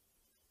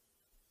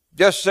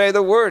 Just say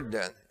the word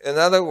then. In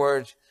other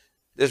words,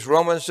 this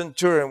Roman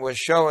centurion was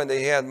showing that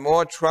he had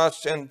more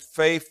trust and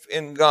faith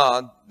in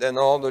God than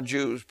all the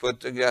Jews put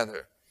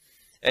together.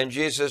 And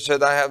Jesus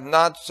said, I have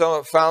not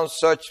found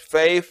such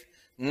faith,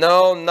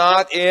 no,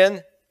 not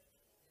in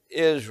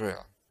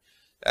Israel.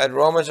 That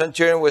Roman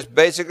centurion was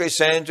basically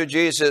saying to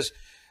Jesus,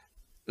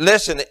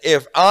 listen,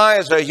 if I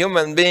as a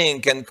human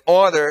being can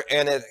order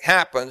and it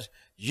happens,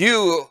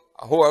 you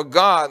who are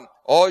God,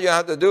 all you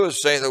have to do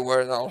is say the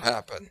word and it'll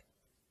happen.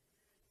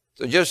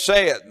 So just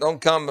say it.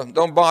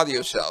 Don't bother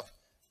yourself.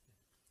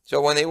 So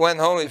when he went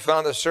home, he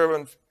found the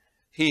servant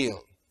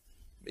healed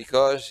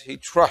because he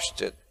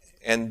trusted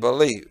and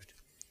believed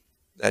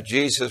that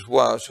Jesus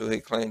was who he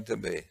claimed to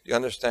be. Do you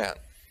understand?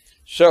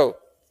 So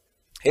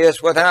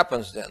here's what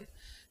happens then.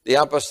 The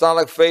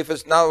apostolic faith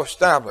is now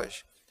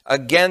established.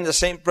 Again, the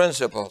same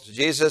principles.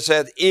 Jesus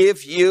said,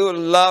 if you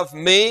love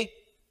me,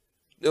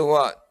 do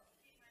what?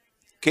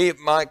 Keep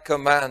my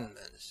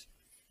commandments.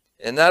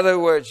 In other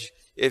words,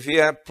 if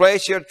you have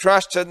placed your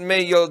trust in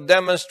me, you'll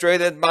demonstrate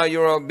it by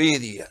your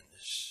obedience.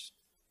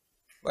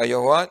 By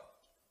your what?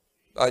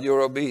 By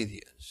your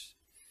obedience.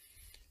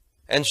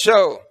 And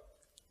so,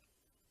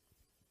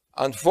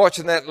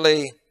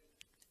 unfortunately,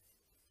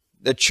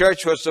 the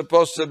church was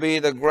supposed to be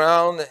the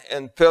ground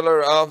and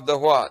pillar of the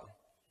what?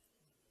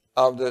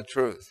 Of the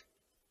truth.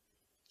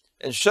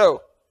 And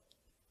so,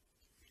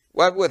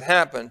 what would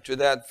happen to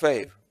that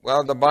faith?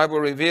 Well, the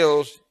Bible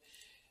reveals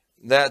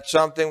that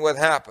something would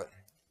happen.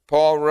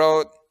 Paul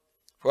wrote,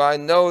 for I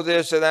know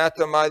this, that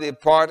after my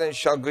departing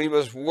shall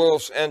grievous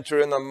wolves enter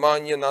in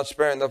among you, not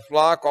sparing the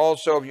flock.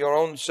 Also of your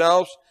own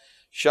selves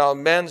shall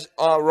men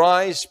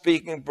arise,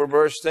 speaking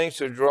perverse things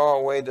to draw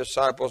away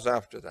disciples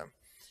after them.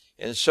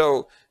 And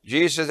so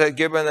Jesus had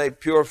given a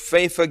pure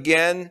faith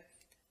again,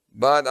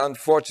 but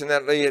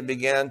unfortunately it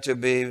began to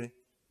be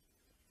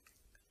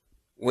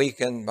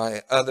weakened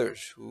by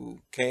others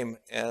who came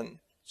and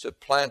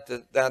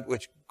supplanted that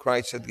which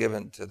Christ had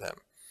given to them.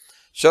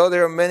 So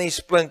there are many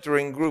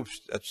splintering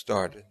groups that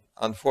started,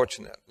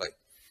 unfortunately.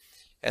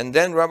 And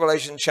then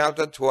Revelation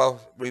chapter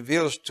 12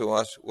 reveals to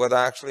us what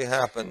actually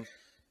happened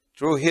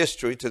through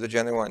history to the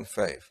genuine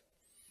faith.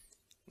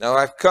 Now,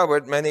 I've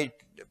covered many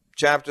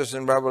chapters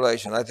in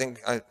Revelation.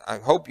 I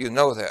hope you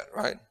know that,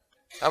 right?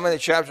 How many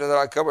chapters have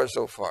I covered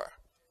so far?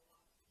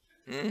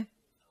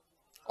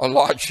 A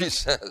lot, she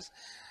says.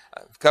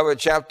 I've covered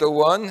chapter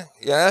 1,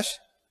 yes?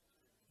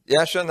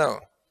 Yes or no?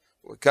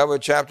 We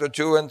covered chapter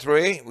 2 and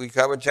 3. We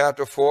covered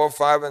chapter 4,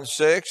 5, and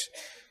 6.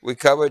 we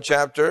covered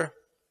chapter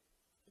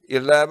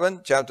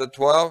 11, chapter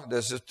 12.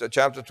 This is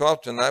chapter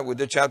 12 tonight. We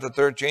did chapter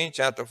 13,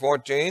 chapter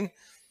 14.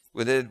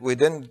 We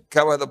didn't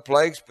cover the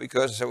plagues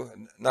because there was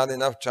not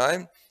enough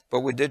time. But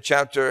we did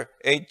chapter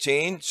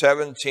 18,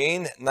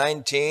 17,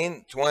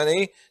 19,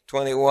 20,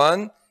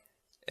 21,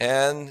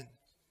 and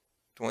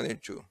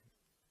 22.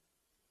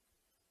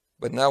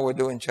 But now we're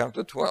doing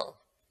chapter 12.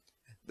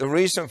 The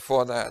reason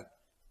for that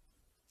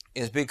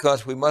is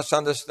because we must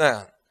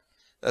understand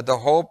that the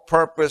whole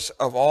purpose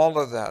of all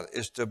of that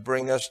is to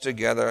bring us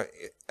together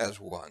as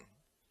one.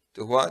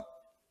 To what?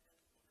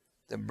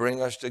 To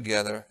bring us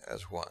together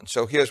as one.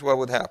 So here's what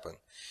would happen.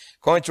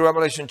 According to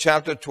Revelation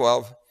chapter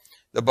 12,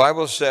 the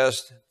Bible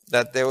says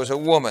that there was a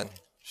woman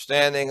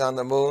standing on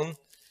the moon,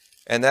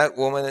 and that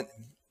woman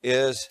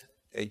is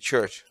a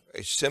church,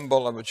 a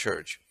symbol of a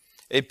church.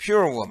 A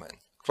pure woman,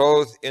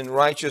 clothed in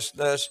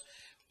righteousness,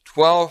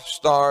 12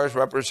 stars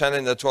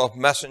representing the 12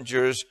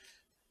 messengers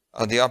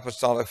of the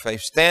apostolic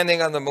faith,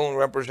 standing on the moon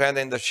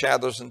representing the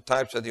shadows and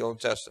types of the Old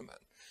Testament.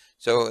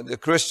 So the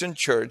Christian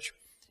church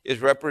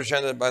is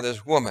represented by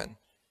this woman.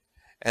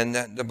 And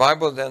the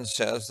Bible then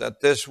says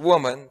that this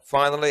woman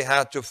finally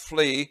had to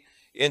flee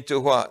into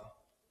what?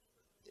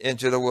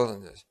 Into the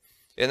wilderness.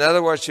 In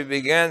other words, she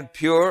began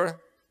pure,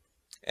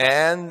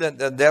 and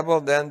the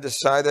devil then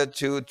decided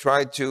to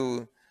try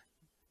to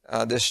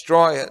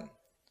destroy it.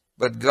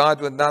 But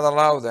God would not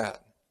allow that.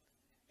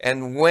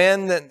 And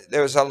when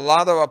there was a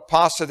lot of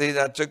apostasy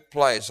that took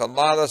place, a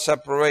lot of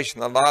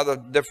separation, a lot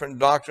of different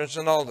doctrines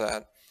and all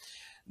that,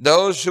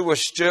 those who were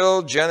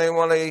still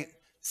genuinely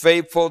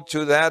faithful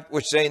to that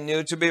which they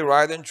knew to be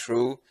right and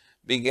true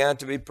began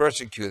to be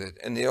persecuted.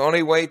 And the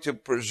only way to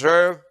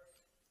preserve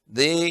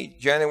the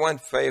genuine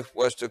faith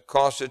was to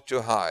cause it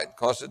to hide.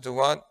 Cause it to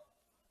what?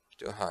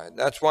 To hide.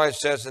 That's why it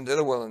says into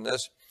the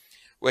wilderness,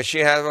 where she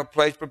had a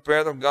place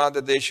prepared of God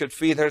that they should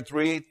feed her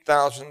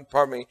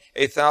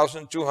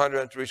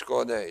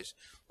 1,260 days,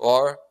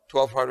 or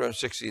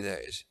 1,260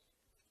 days.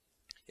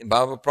 In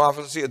Bible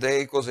prophecy, a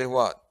day equals a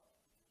what?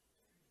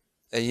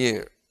 A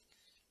year.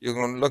 You're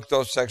going to look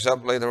those texts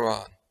up later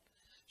on.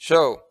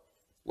 So,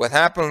 what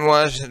happened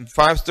was in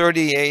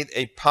 538,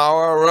 a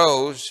power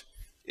arose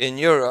in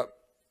Europe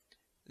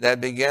that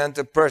began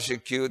to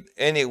persecute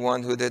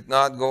anyone who did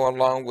not go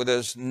along with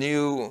his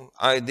new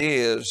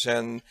ideas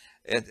and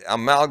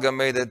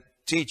amalgamated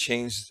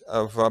teachings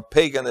of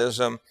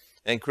paganism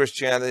and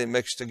Christianity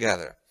mixed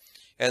together.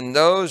 And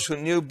those who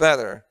knew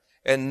better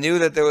and knew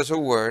that there was a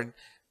word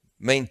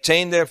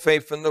maintained their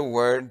faith in the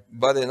word,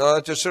 but in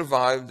order to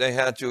survive, they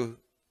had to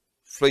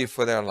flee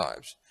for their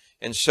lives.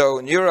 And so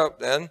in Europe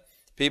then,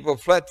 people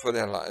fled for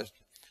their lives.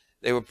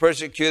 They were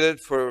persecuted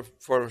for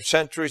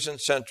centuries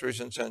and centuries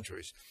and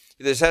centuries.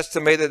 It is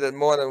estimated that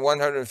more than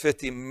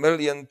 150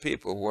 million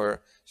people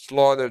were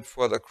slaughtered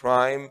for the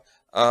crime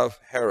of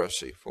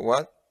heresy. For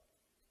what?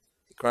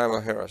 The crime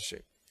of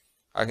heresy.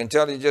 I can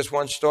tell you just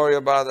one story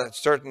about a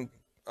certain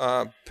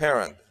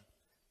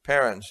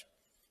parents.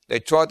 They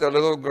taught their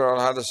little girl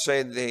how to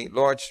say the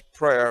Lord's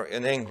Prayer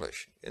in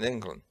English in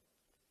England.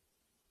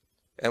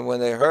 And when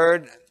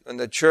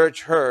the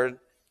church heard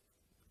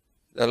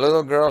the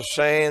little girl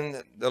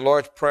saying the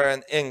Lord's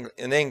Prayer in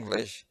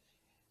English,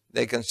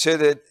 they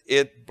considered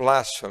it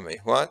blasphemy.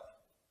 What?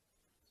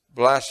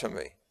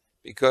 Blasphemy.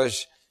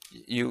 Because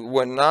you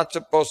were not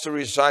supposed to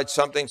recite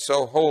something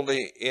so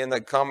holy in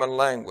a common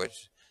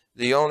language.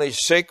 The only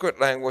sacred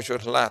language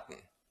was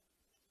Latin.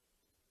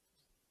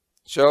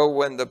 So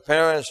when the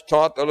parents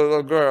taught the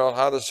little girl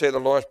how to say the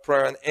Lord's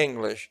Prayer in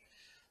English,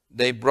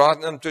 they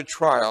brought them to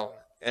trial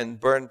and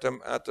burned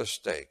them at the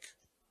stake.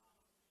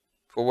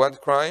 For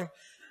what crime?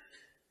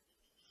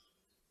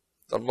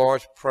 The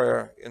Lord's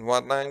Prayer in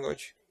what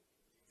language?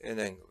 In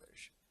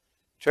English.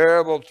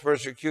 Terrible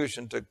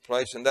persecution took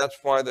place, and that's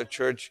why the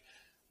church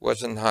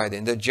wasn't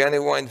hiding. The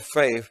genuine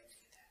faith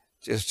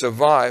to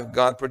survive,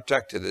 God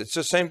protected it. It's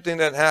the same thing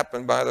that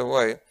happened, by the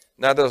way,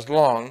 not as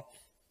long,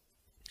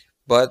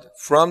 but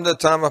from the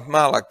time of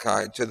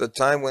Malachi to the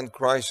time when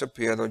Christ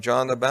appeared, or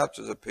John the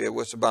Baptist appeared,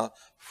 was about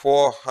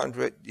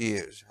 400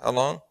 years. How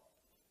long?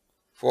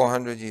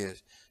 400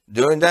 years.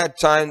 During that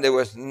time, there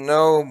was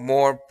no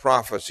more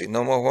prophecy.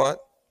 No more what?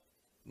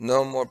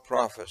 No more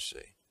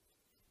prophecy.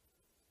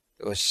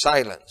 There was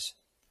silence.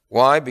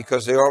 Why?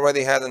 Because they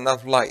already had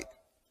enough light.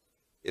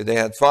 If they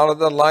had followed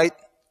the light,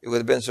 it would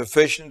have been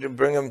sufficient to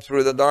bring them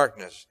through the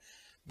darkness.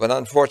 But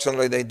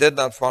unfortunately, they did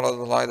not follow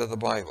the light of the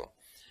Bible.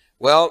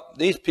 Well,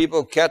 these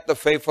people kept the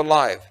faith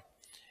alive.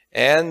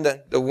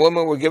 And the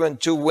woman were given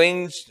 2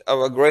 wings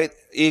of a great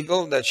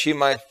eagle that she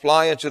might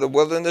fly into the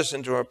wilderness,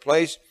 into her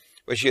place,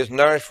 where she is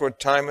nourished for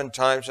time and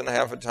times and a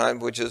half a time,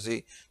 which is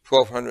the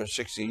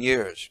 1260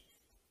 years.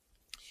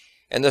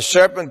 And the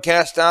serpent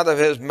cast out of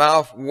his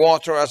mouth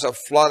water as a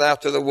flood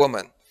after the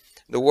woman.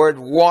 The word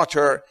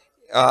water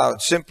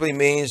simply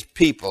means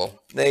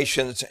people,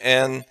 nations,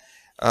 and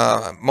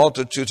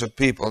multitudes of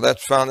people.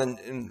 That's found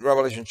in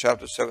Revelation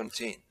chapter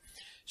 17.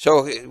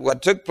 So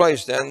what took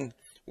place then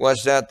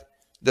was that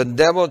the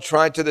devil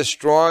tried to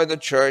destroy the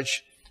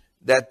church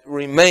that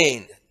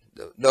remained,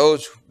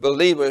 those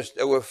believers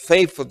that were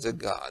faithful to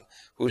God,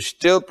 who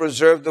still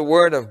preserved the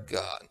Word of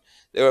God.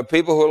 There were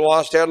people who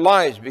lost their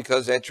lives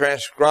because they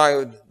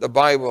transcribed the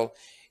Bible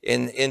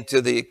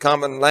into the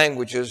common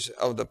languages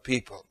of the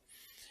people.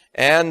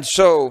 And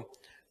so,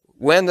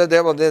 when the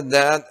devil did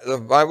that, the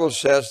Bible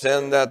says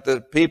then that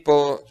the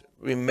people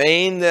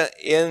remained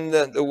in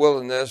the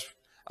wilderness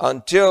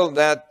until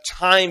that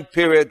time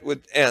period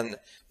would end,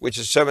 which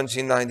is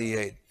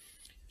 1798.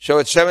 So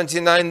at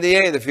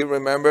 1798, if you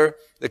remember,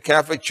 the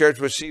Catholic Church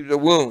received a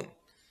wound.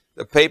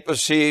 The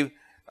papacy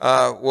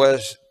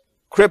was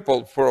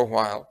crippled for a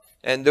while.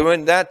 And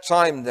during that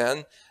time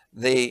then,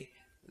 the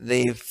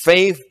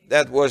faith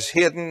that was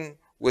hidden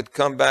would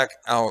come back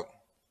out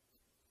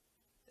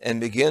and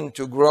begin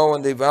to grow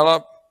and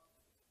develop.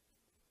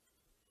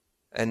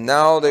 And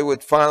now there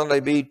would finally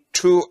be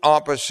two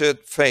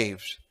opposite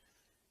faiths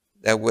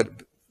that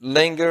would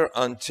linger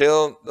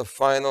until the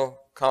final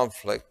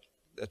conflict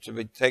that should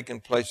be taking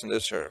place in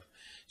this earth.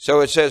 So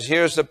it says,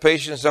 here's the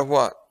patience of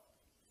what?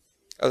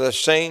 Of the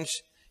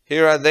saints.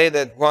 Here are they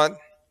that what?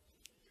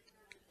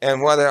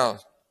 And what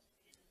else?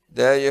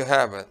 There you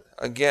have it.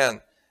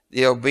 Again,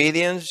 the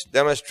obedience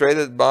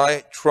demonstrated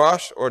by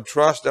trust, or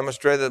trust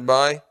demonstrated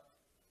by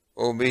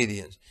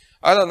obedience.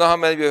 I don't know how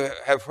many of you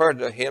have heard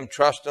the hymn,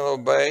 Trust and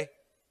Obey,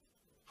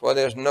 for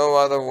there's no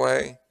other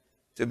way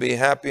to be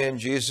happy in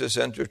Jesus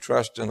than to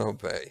trust and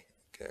obey.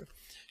 Okay.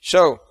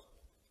 So,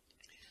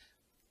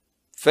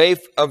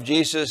 faith of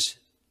Jesus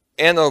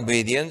and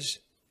obedience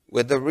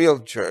with the real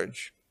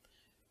church.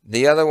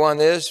 The other one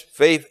is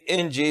faith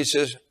in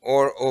Jesus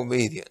or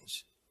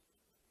obedience.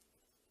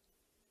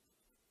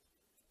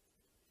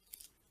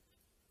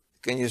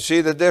 Can you see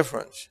the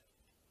difference?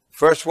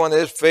 First one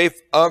is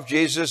faith of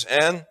Jesus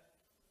and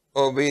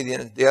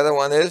obedience. The other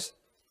one is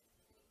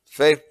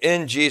faith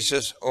in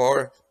Jesus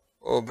or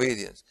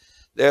obedience.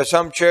 There are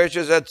some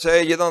churches that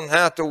say you don't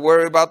have to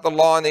worry about the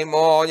law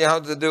anymore. All you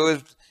have to do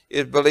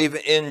is believe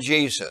in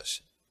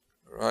Jesus.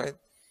 Right?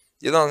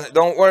 You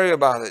don't worry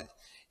about it.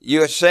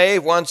 You're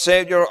saved, once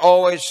saved, you're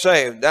always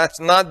saved. That's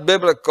not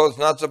biblical. It's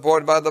not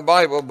supported by the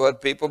Bible,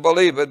 but people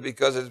believe it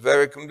because it's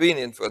very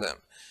convenient for them.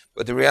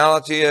 But the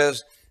reality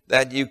is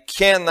that you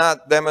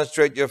cannot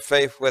demonstrate your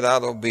faith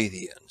without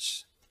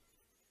obedience.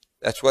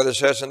 That's what it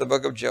says in the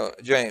book of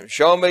James.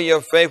 Show me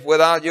your faith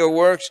without your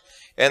works,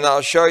 and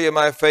I'll show you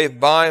my faith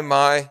by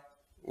my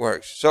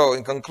works. So,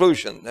 in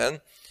conclusion,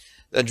 then,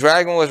 the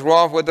dragon was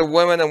wroth with the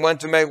women and went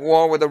to make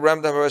war with the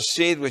remnant of her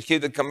seed, which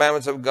keep the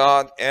commandments of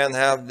God and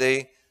have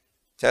the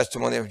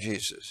testimony of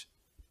Jesus.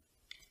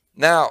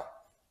 Now,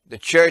 the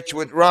church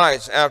would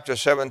rise after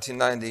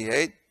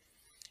 1798.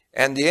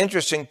 And the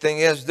interesting thing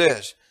is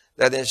this,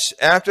 that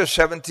after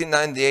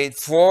 1798,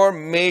 four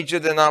major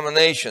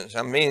denominations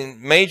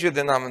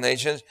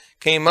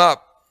came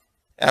up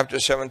after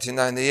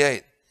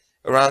 1798.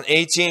 Around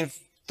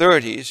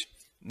 1830s,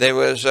 there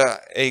was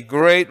a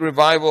great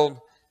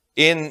revival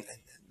in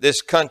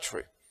this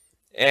country.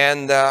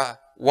 And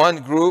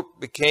one group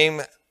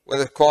became what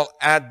is called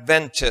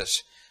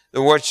Adventists.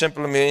 The word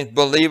simply means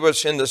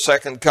believers in the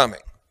second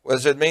coming. What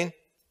does it mean?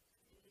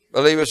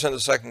 Believers in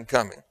the second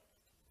coming.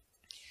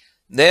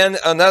 Then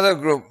another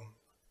group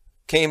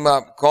came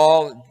up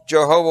called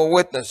Jehovah's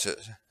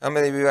Witnesses. How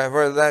many of you have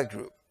heard of that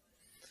group?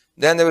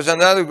 Then there was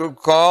another group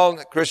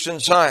called Christian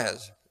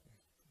Science.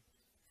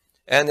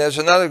 And there's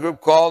another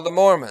group called the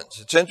Mormons.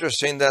 It's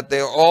interesting that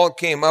they all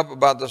came up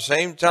about the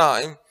same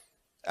time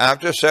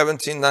after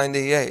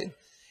 1798.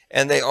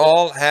 And they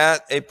all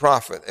had a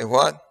prophet. A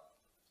what?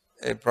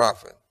 A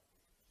prophet.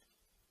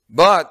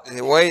 But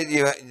the way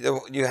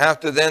you have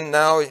to then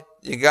now,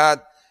 you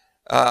got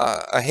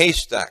a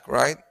haystack,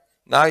 right?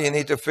 Now you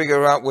need to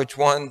figure out which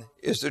one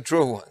is the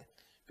true one.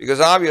 Because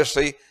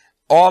obviously,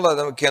 all of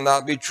them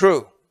cannot be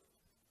true.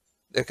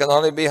 There can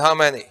only be how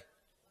many?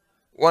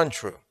 One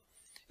true.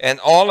 And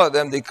all of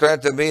them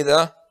declared to be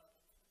the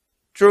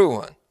true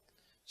one.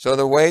 So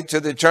the way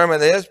to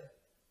determine is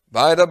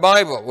by the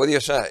Bible. What do you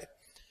say?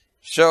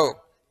 So,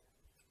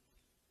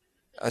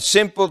 a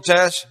simple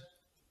test,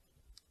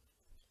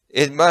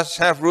 it must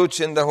have roots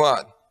in the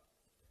what?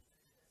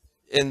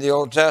 In the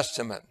Old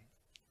Testament.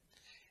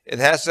 It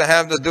has to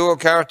have the dual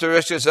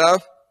characteristics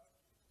of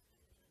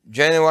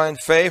genuine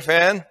faith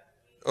and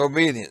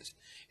obedience.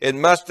 It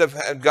must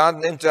have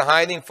gotten into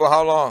hiding for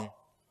how long?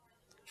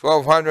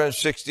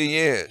 1,260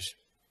 years.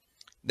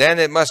 Then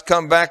it must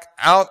come back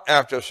out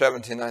after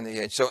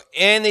 1798. So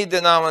any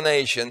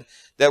denomination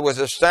that was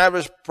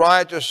established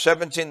prior to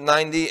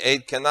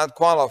 1798 cannot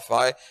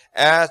qualify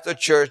as the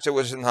church that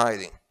was in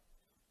hiding.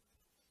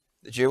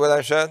 Did you hear what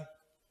I said?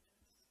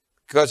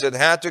 Because it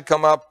had to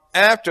come up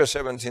after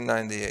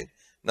 1798,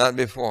 not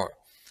before.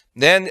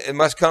 Then it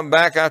must come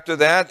back after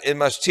that. It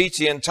must teach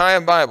the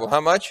entire Bible.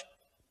 How much?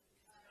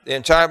 The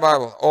entire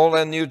Bible, Old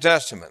and New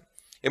Testament.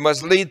 It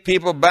must lead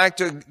people back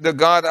to the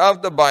God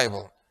of the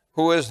Bible.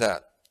 Who is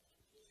that?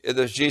 It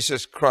is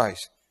Jesus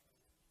Christ.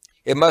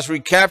 It must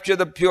recapture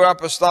the pure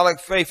apostolic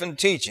faith and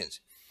teachings.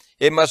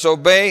 It must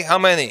obey how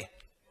many?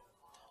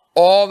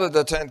 All of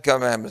the Ten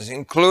Commandments,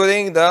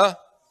 including the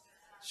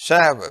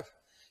Sabbath.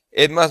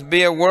 It must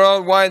be a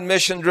worldwide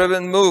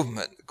mission-driven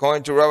movement.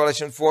 According to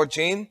Revelation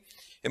 14,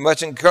 it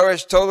must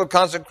encourage total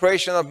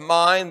consecration of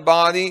mind,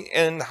 body,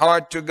 and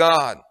heart to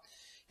God.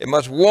 It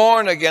must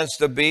warn against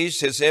the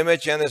beast, his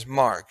image, and his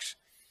marks.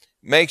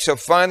 Makes a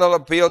final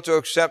appeal to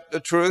accept the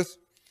truth.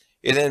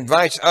 It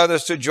invites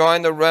others to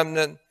join the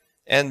remnant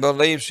and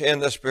believes in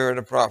the spirit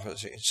of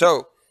prophecy.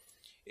 So,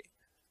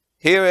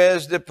 here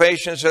is the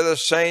patience of the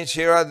saints.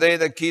 Here are they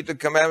that keep the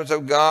commandments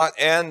of God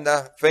and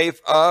the faith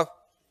of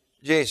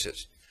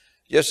Jesus.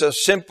 Just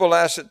as simple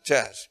as a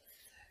test.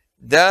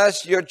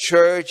 Does your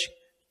church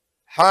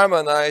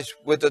harmonize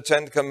with the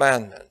Ten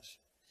Commandments?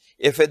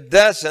 If it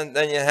doesn't,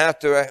 then you have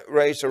to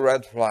raise a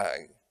red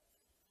flag.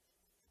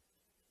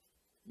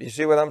 You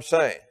see what I'm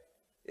saying?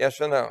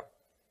 Yes or no?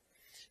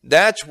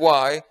 That's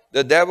why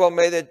the devil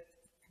made it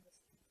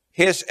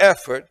his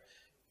effort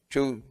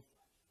to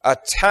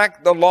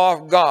attack the law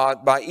of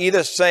God by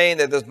either saying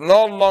that it's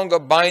no longer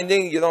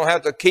binding, you don't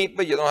have to keep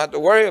it, you don't have to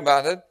worry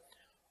about it,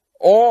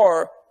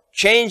 or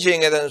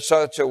changing it in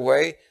such a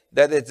way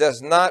that it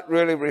does not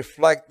really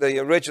reflect the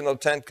original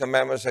 10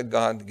 commandments that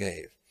God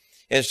gave.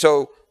 And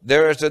so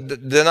there is a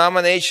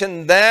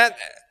denomination that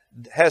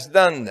has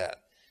done that.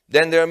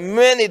 Then there are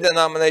many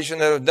denominations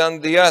that have done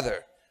the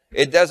other.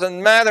 It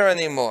doesn't matter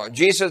anymore.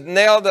 Jesus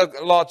nailed the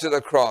law to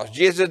the cross.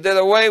 Jesus did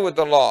away with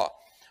the law.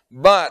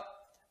 But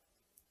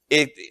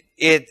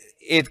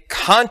it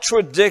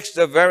contradicts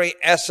the very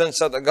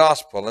essence of the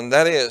gospel, and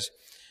that is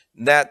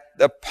that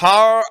the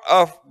power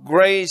of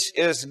grace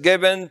is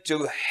given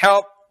to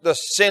help the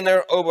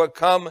sinner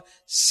overcome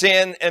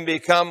sin and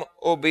become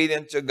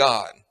obedient to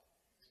God.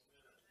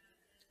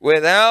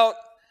 Without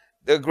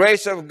the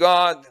grace of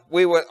God,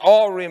 we would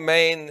all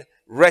remain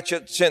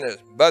wretched sinners.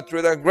 But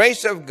through the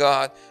grace of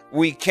God,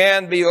 we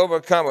can be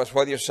overcomers.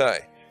 What do you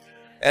say?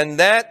 And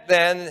that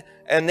then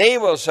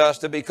enables us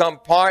to become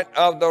part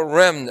of the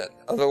remnant.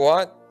 Of the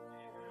what?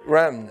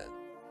 Remnant.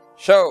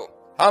 So,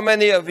 how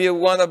many of you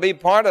want to be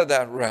part of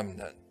that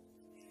remnant?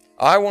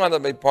 I want to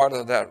be part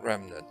of that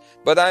remnant.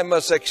 But I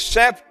must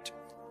accept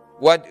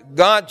what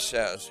God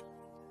says.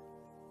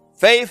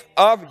 Faith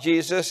of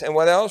Jesus, and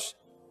what else?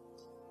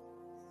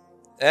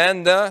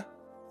 And the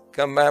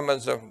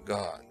commandments of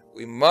God.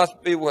 We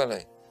must be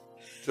willing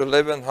to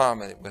live in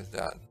harmony with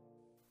that.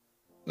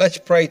 Let's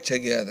pray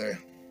together.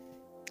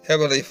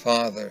 Heavenly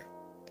Father,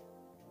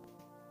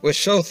 we're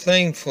so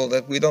thankful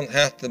that we don't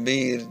have to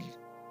be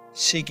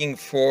seeking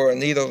for a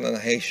needle in a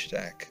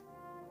haystack.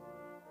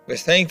 We're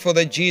thankful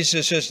that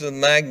Jesus is the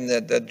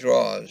magnet that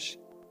draws.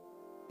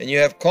 And you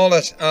have called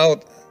us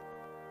out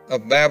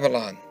of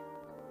Babylon.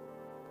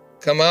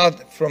 Come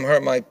out from her,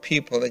 my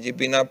people, that you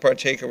be not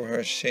partaker of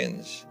her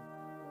sins.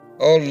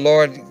 Oh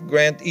Lord,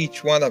 grant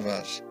each one of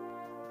us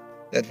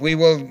that we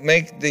will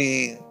make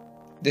the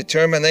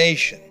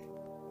determination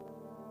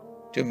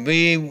to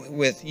be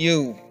with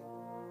you,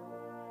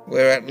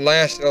 where at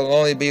last there will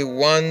only be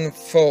one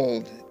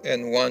fold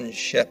and one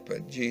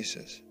shepherd,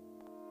 Jesus.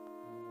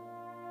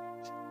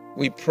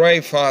 We pray,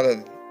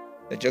 Father,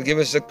 that you'll give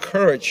us the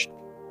courage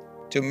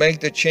to make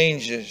the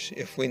changes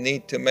if we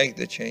need to make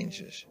the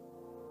changes.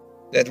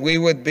 That we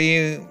would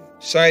be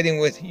siding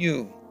with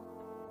you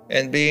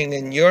and being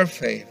in your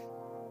faith,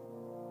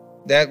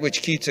 that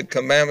which keeps the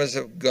commandments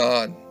of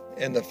God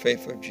and the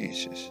faith of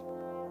Jesus.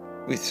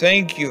 We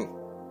thank you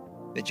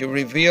that you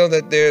reveal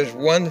that there is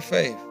one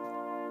faith.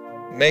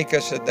 Make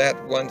us of that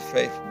one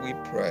faith, we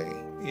pray.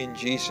 In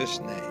Jesus'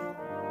 name,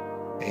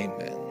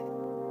 amen.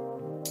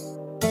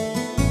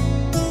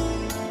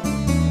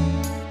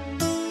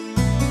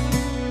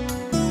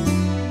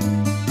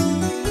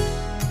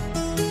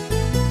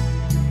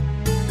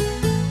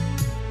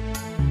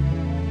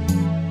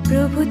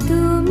 প্রভু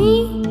তুমি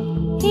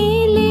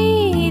এলে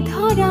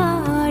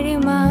ধরার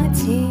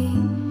মাঝে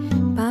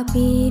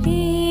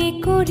পাপীরে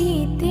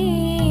করিতে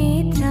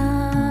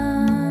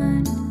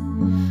ত্রাণ।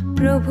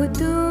 প্রভু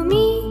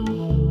তুমি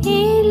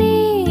এলে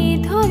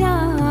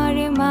ধরার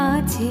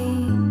মাঝে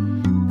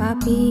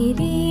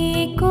পাপীরে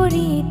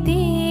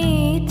করিতে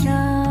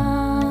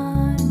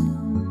ত্রাণ।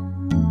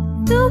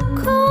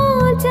 দুঃখ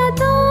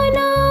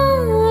যাতনা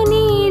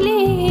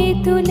নিলে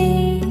তুলে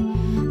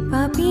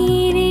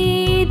পাপীরে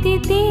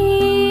দিতে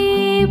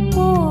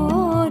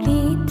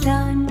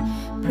পরিত্রাণ।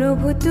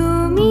 প্রভু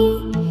তুমি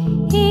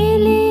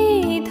এলে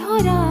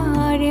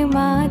ধরার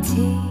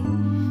মাঝে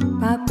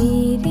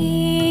পাপীরে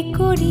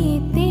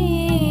করিতে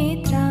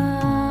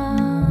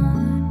ত্রাণ।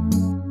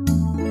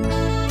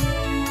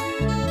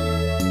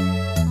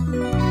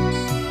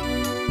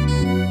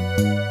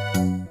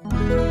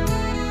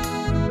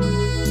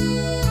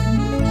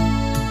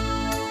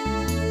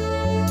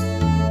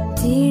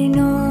 জীর্ণ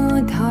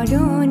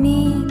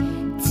ধরণী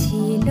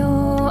ছিল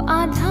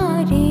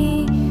আধারে,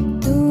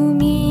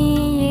 তুমি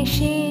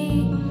এসে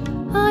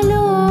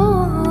আলো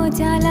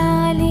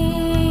জ্বালালে।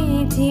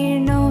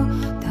 জীর্ণ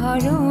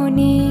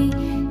ধরণী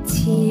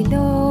ছিল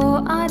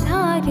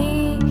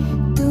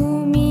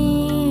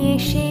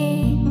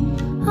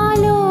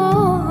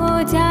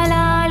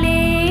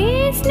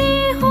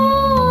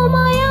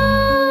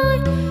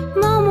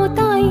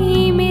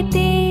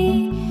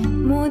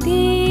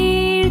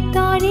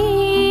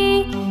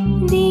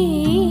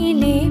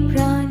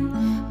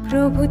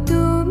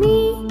তুমি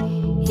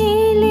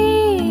এলে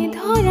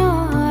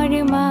ধরার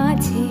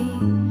মাঝে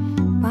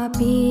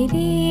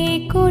পাপীরে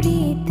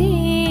করিতে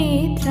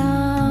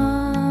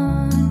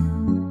ত্রাণ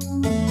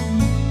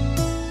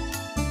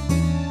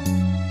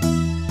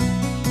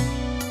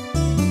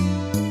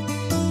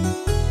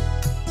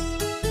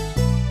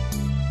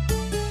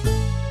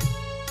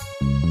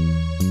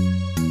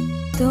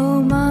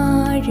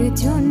তোমার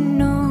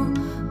জন্য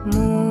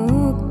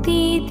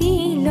মুক্তি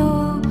দিল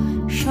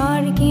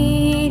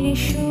স্বর্গের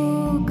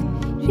সুখ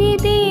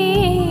হৃদয়ে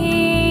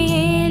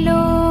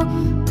এলো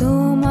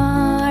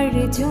তোমার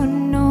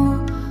জন্য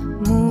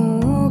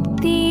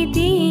মুক্তি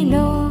দিল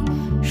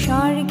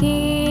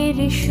স্বর্গের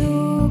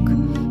সুখ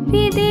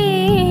হৃদয়ে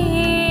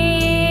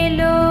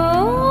এলো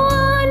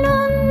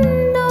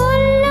আনন্দ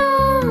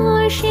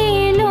উল্লাস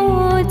এলো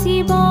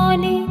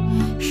জীবনে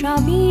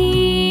সবই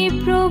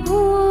প্রভু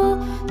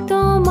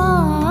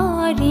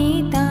তোমারি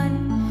দান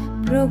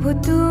প্রভু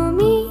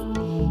তুমি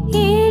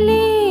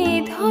এলে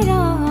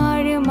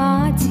ধরার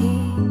মাঝে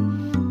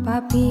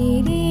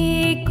পাপীরে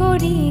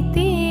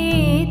করিতে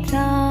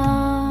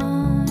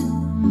ত্রাণ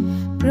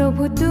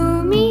প্রভু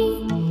তুমি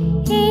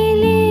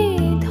এলে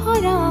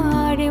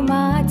ধরার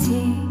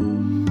মাঝে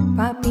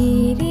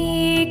পাপীরে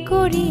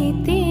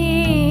করিতে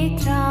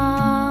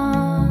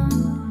ত্রাণ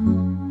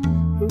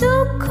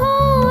দুঃখ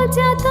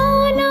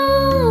যাতনা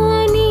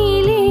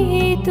নিলে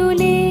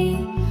তুলে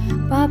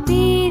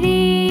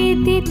পাপীরে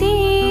দিতে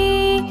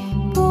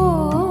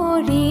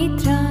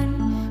পরিত্রাণ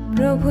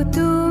প্রভু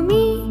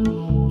তুমি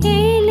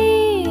এলে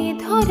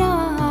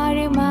ধরার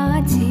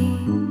মাঝে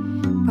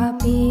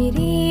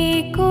পাপীরে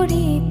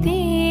করিতে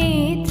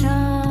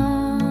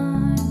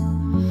ত্রাণ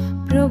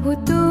প্রভু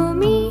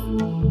তুমি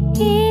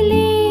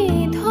এলে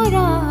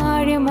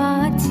ধরার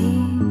মাঝে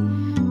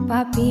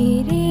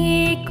পাপীরে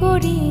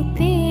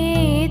করিতে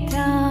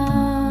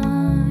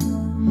ত্রাণ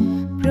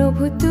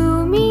প্রভু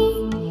তুমি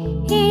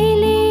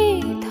এলে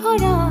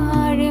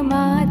ধরার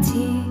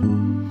মাঝে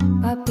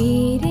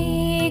পাপীরে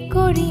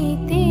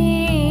করিতে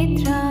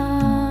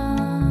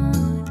ত্রাণ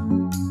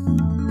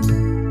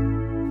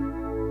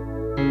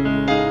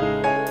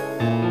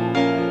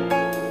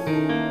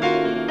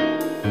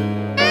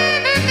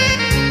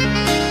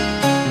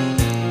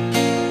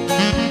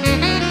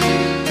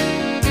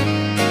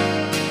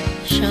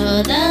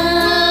সদা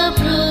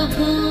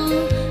প্রভু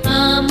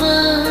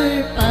আমার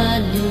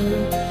পালু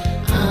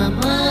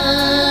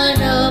আমার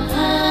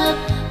অভাব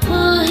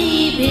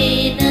হইবে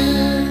না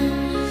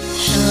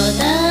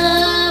সদা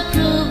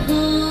প্রভু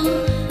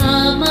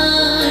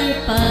আমার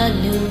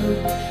পালু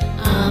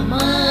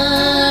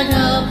আমার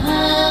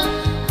অভাব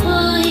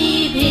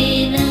হইবে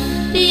না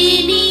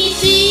তিনি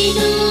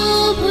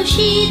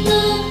তৃণভূষিত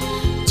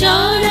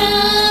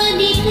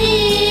চরানিতে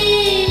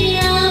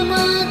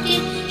আমাকে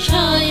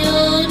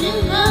শয়ন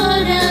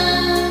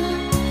করান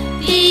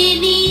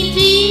তিনি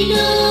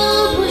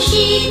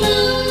তৃণভূষিত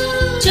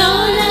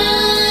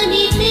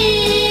চরানিতে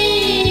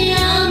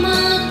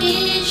আমাকে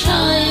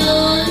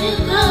শয়ন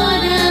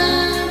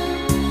করান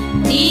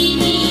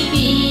তিনি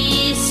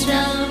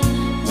বিশ্রাম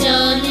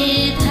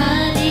জলের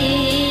ধারে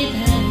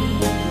ধারে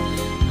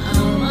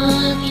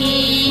আমাকে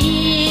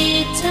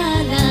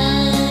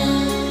চালান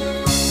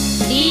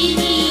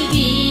তিনি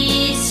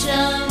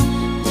বিশ্রাম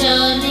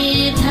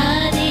জলের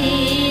ধারে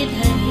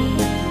ধারে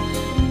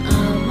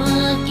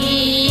আমাকে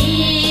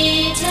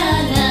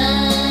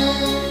চালান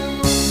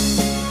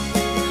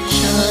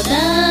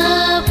সদা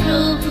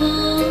প্রভু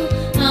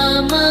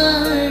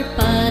আমার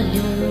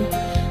পালু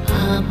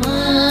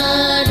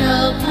আমার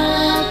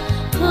অভাব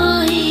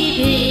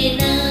হইবে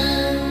না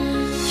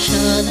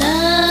সদা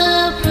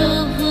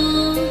প্রভু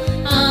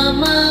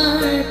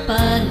আমার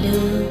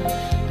পালু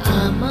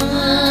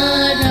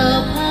আমার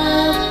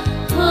অভাব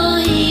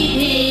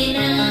হইবে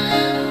না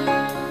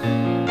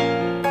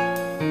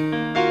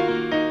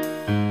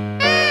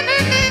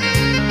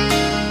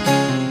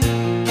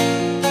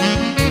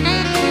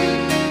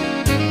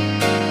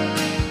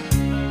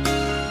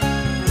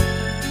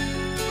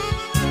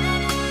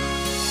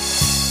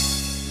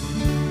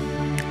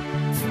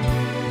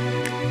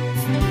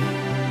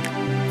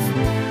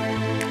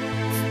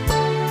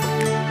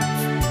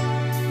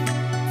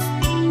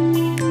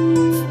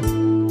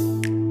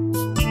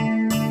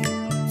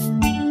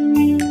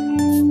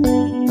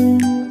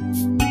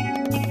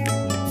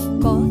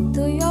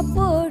কতই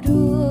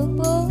অপরূপ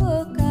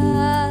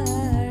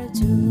কার্য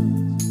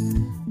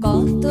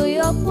কতই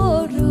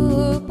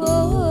অপরূপ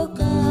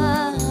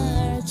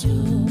কার্য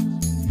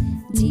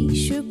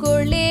যিশু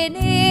করলেন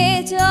এ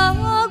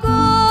জগতে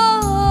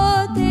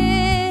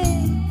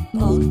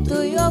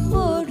কতই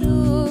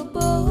অপরূপ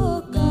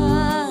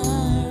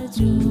কার্য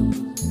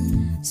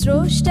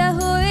স্রষ্টা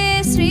হয়ে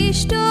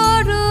সৃষ্ট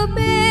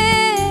রূপে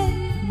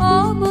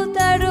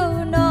অবতার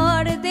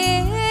নর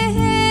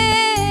দেহেতে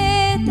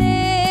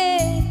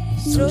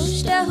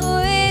স্রষ্টা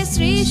হয়ে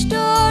সৃষ্ট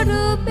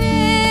রূপে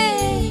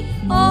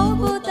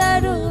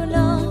অবতার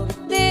নর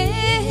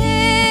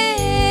দেহেতে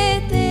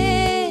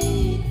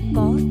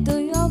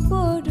কতই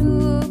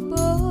অপরূপ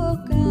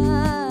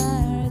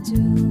কার্য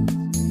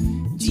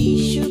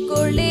যিশু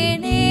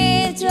করলেন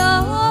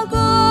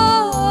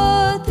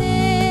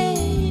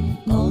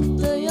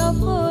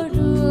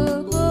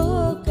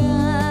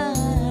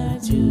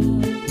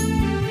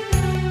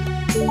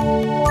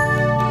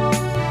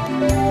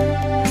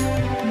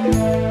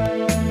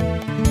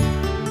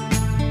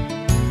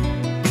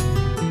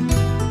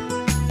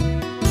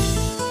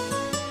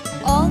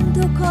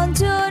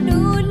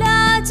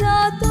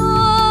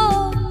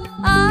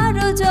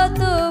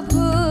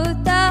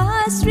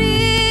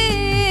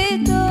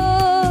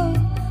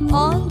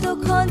ভক্ত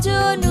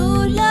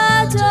খঞ্জনুলা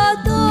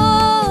যত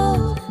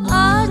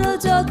আরো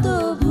যত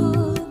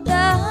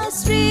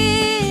ভূতাশ্রিত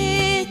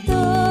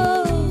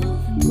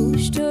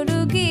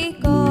কুষ্ঠরোগী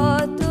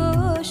কত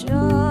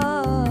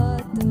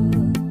শত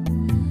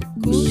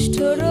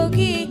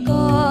কুষ্ঠরোগী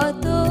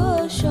কত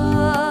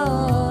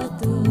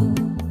শত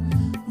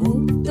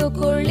মুক্ত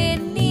করলেন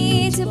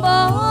নিজ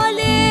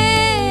বলে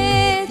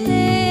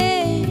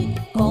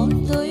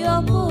কতই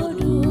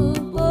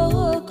অপরূপ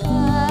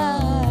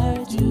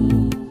কার্য।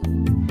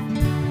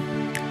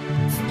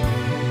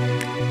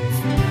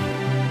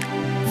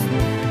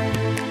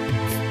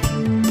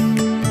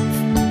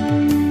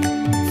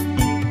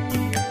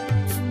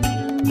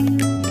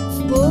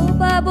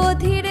 বোবা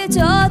বধির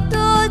যত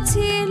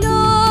ছিল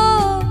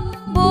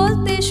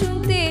বলতে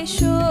শুনতে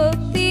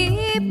শক্তি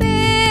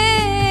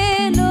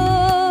পেল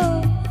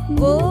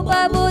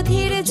বোবা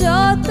বধির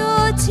যত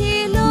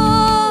ছিল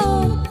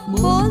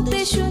বলতে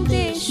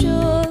শুনতে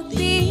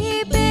শক্তি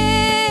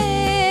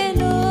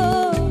পেল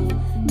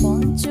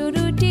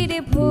পঞ্চরুটির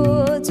ভোগ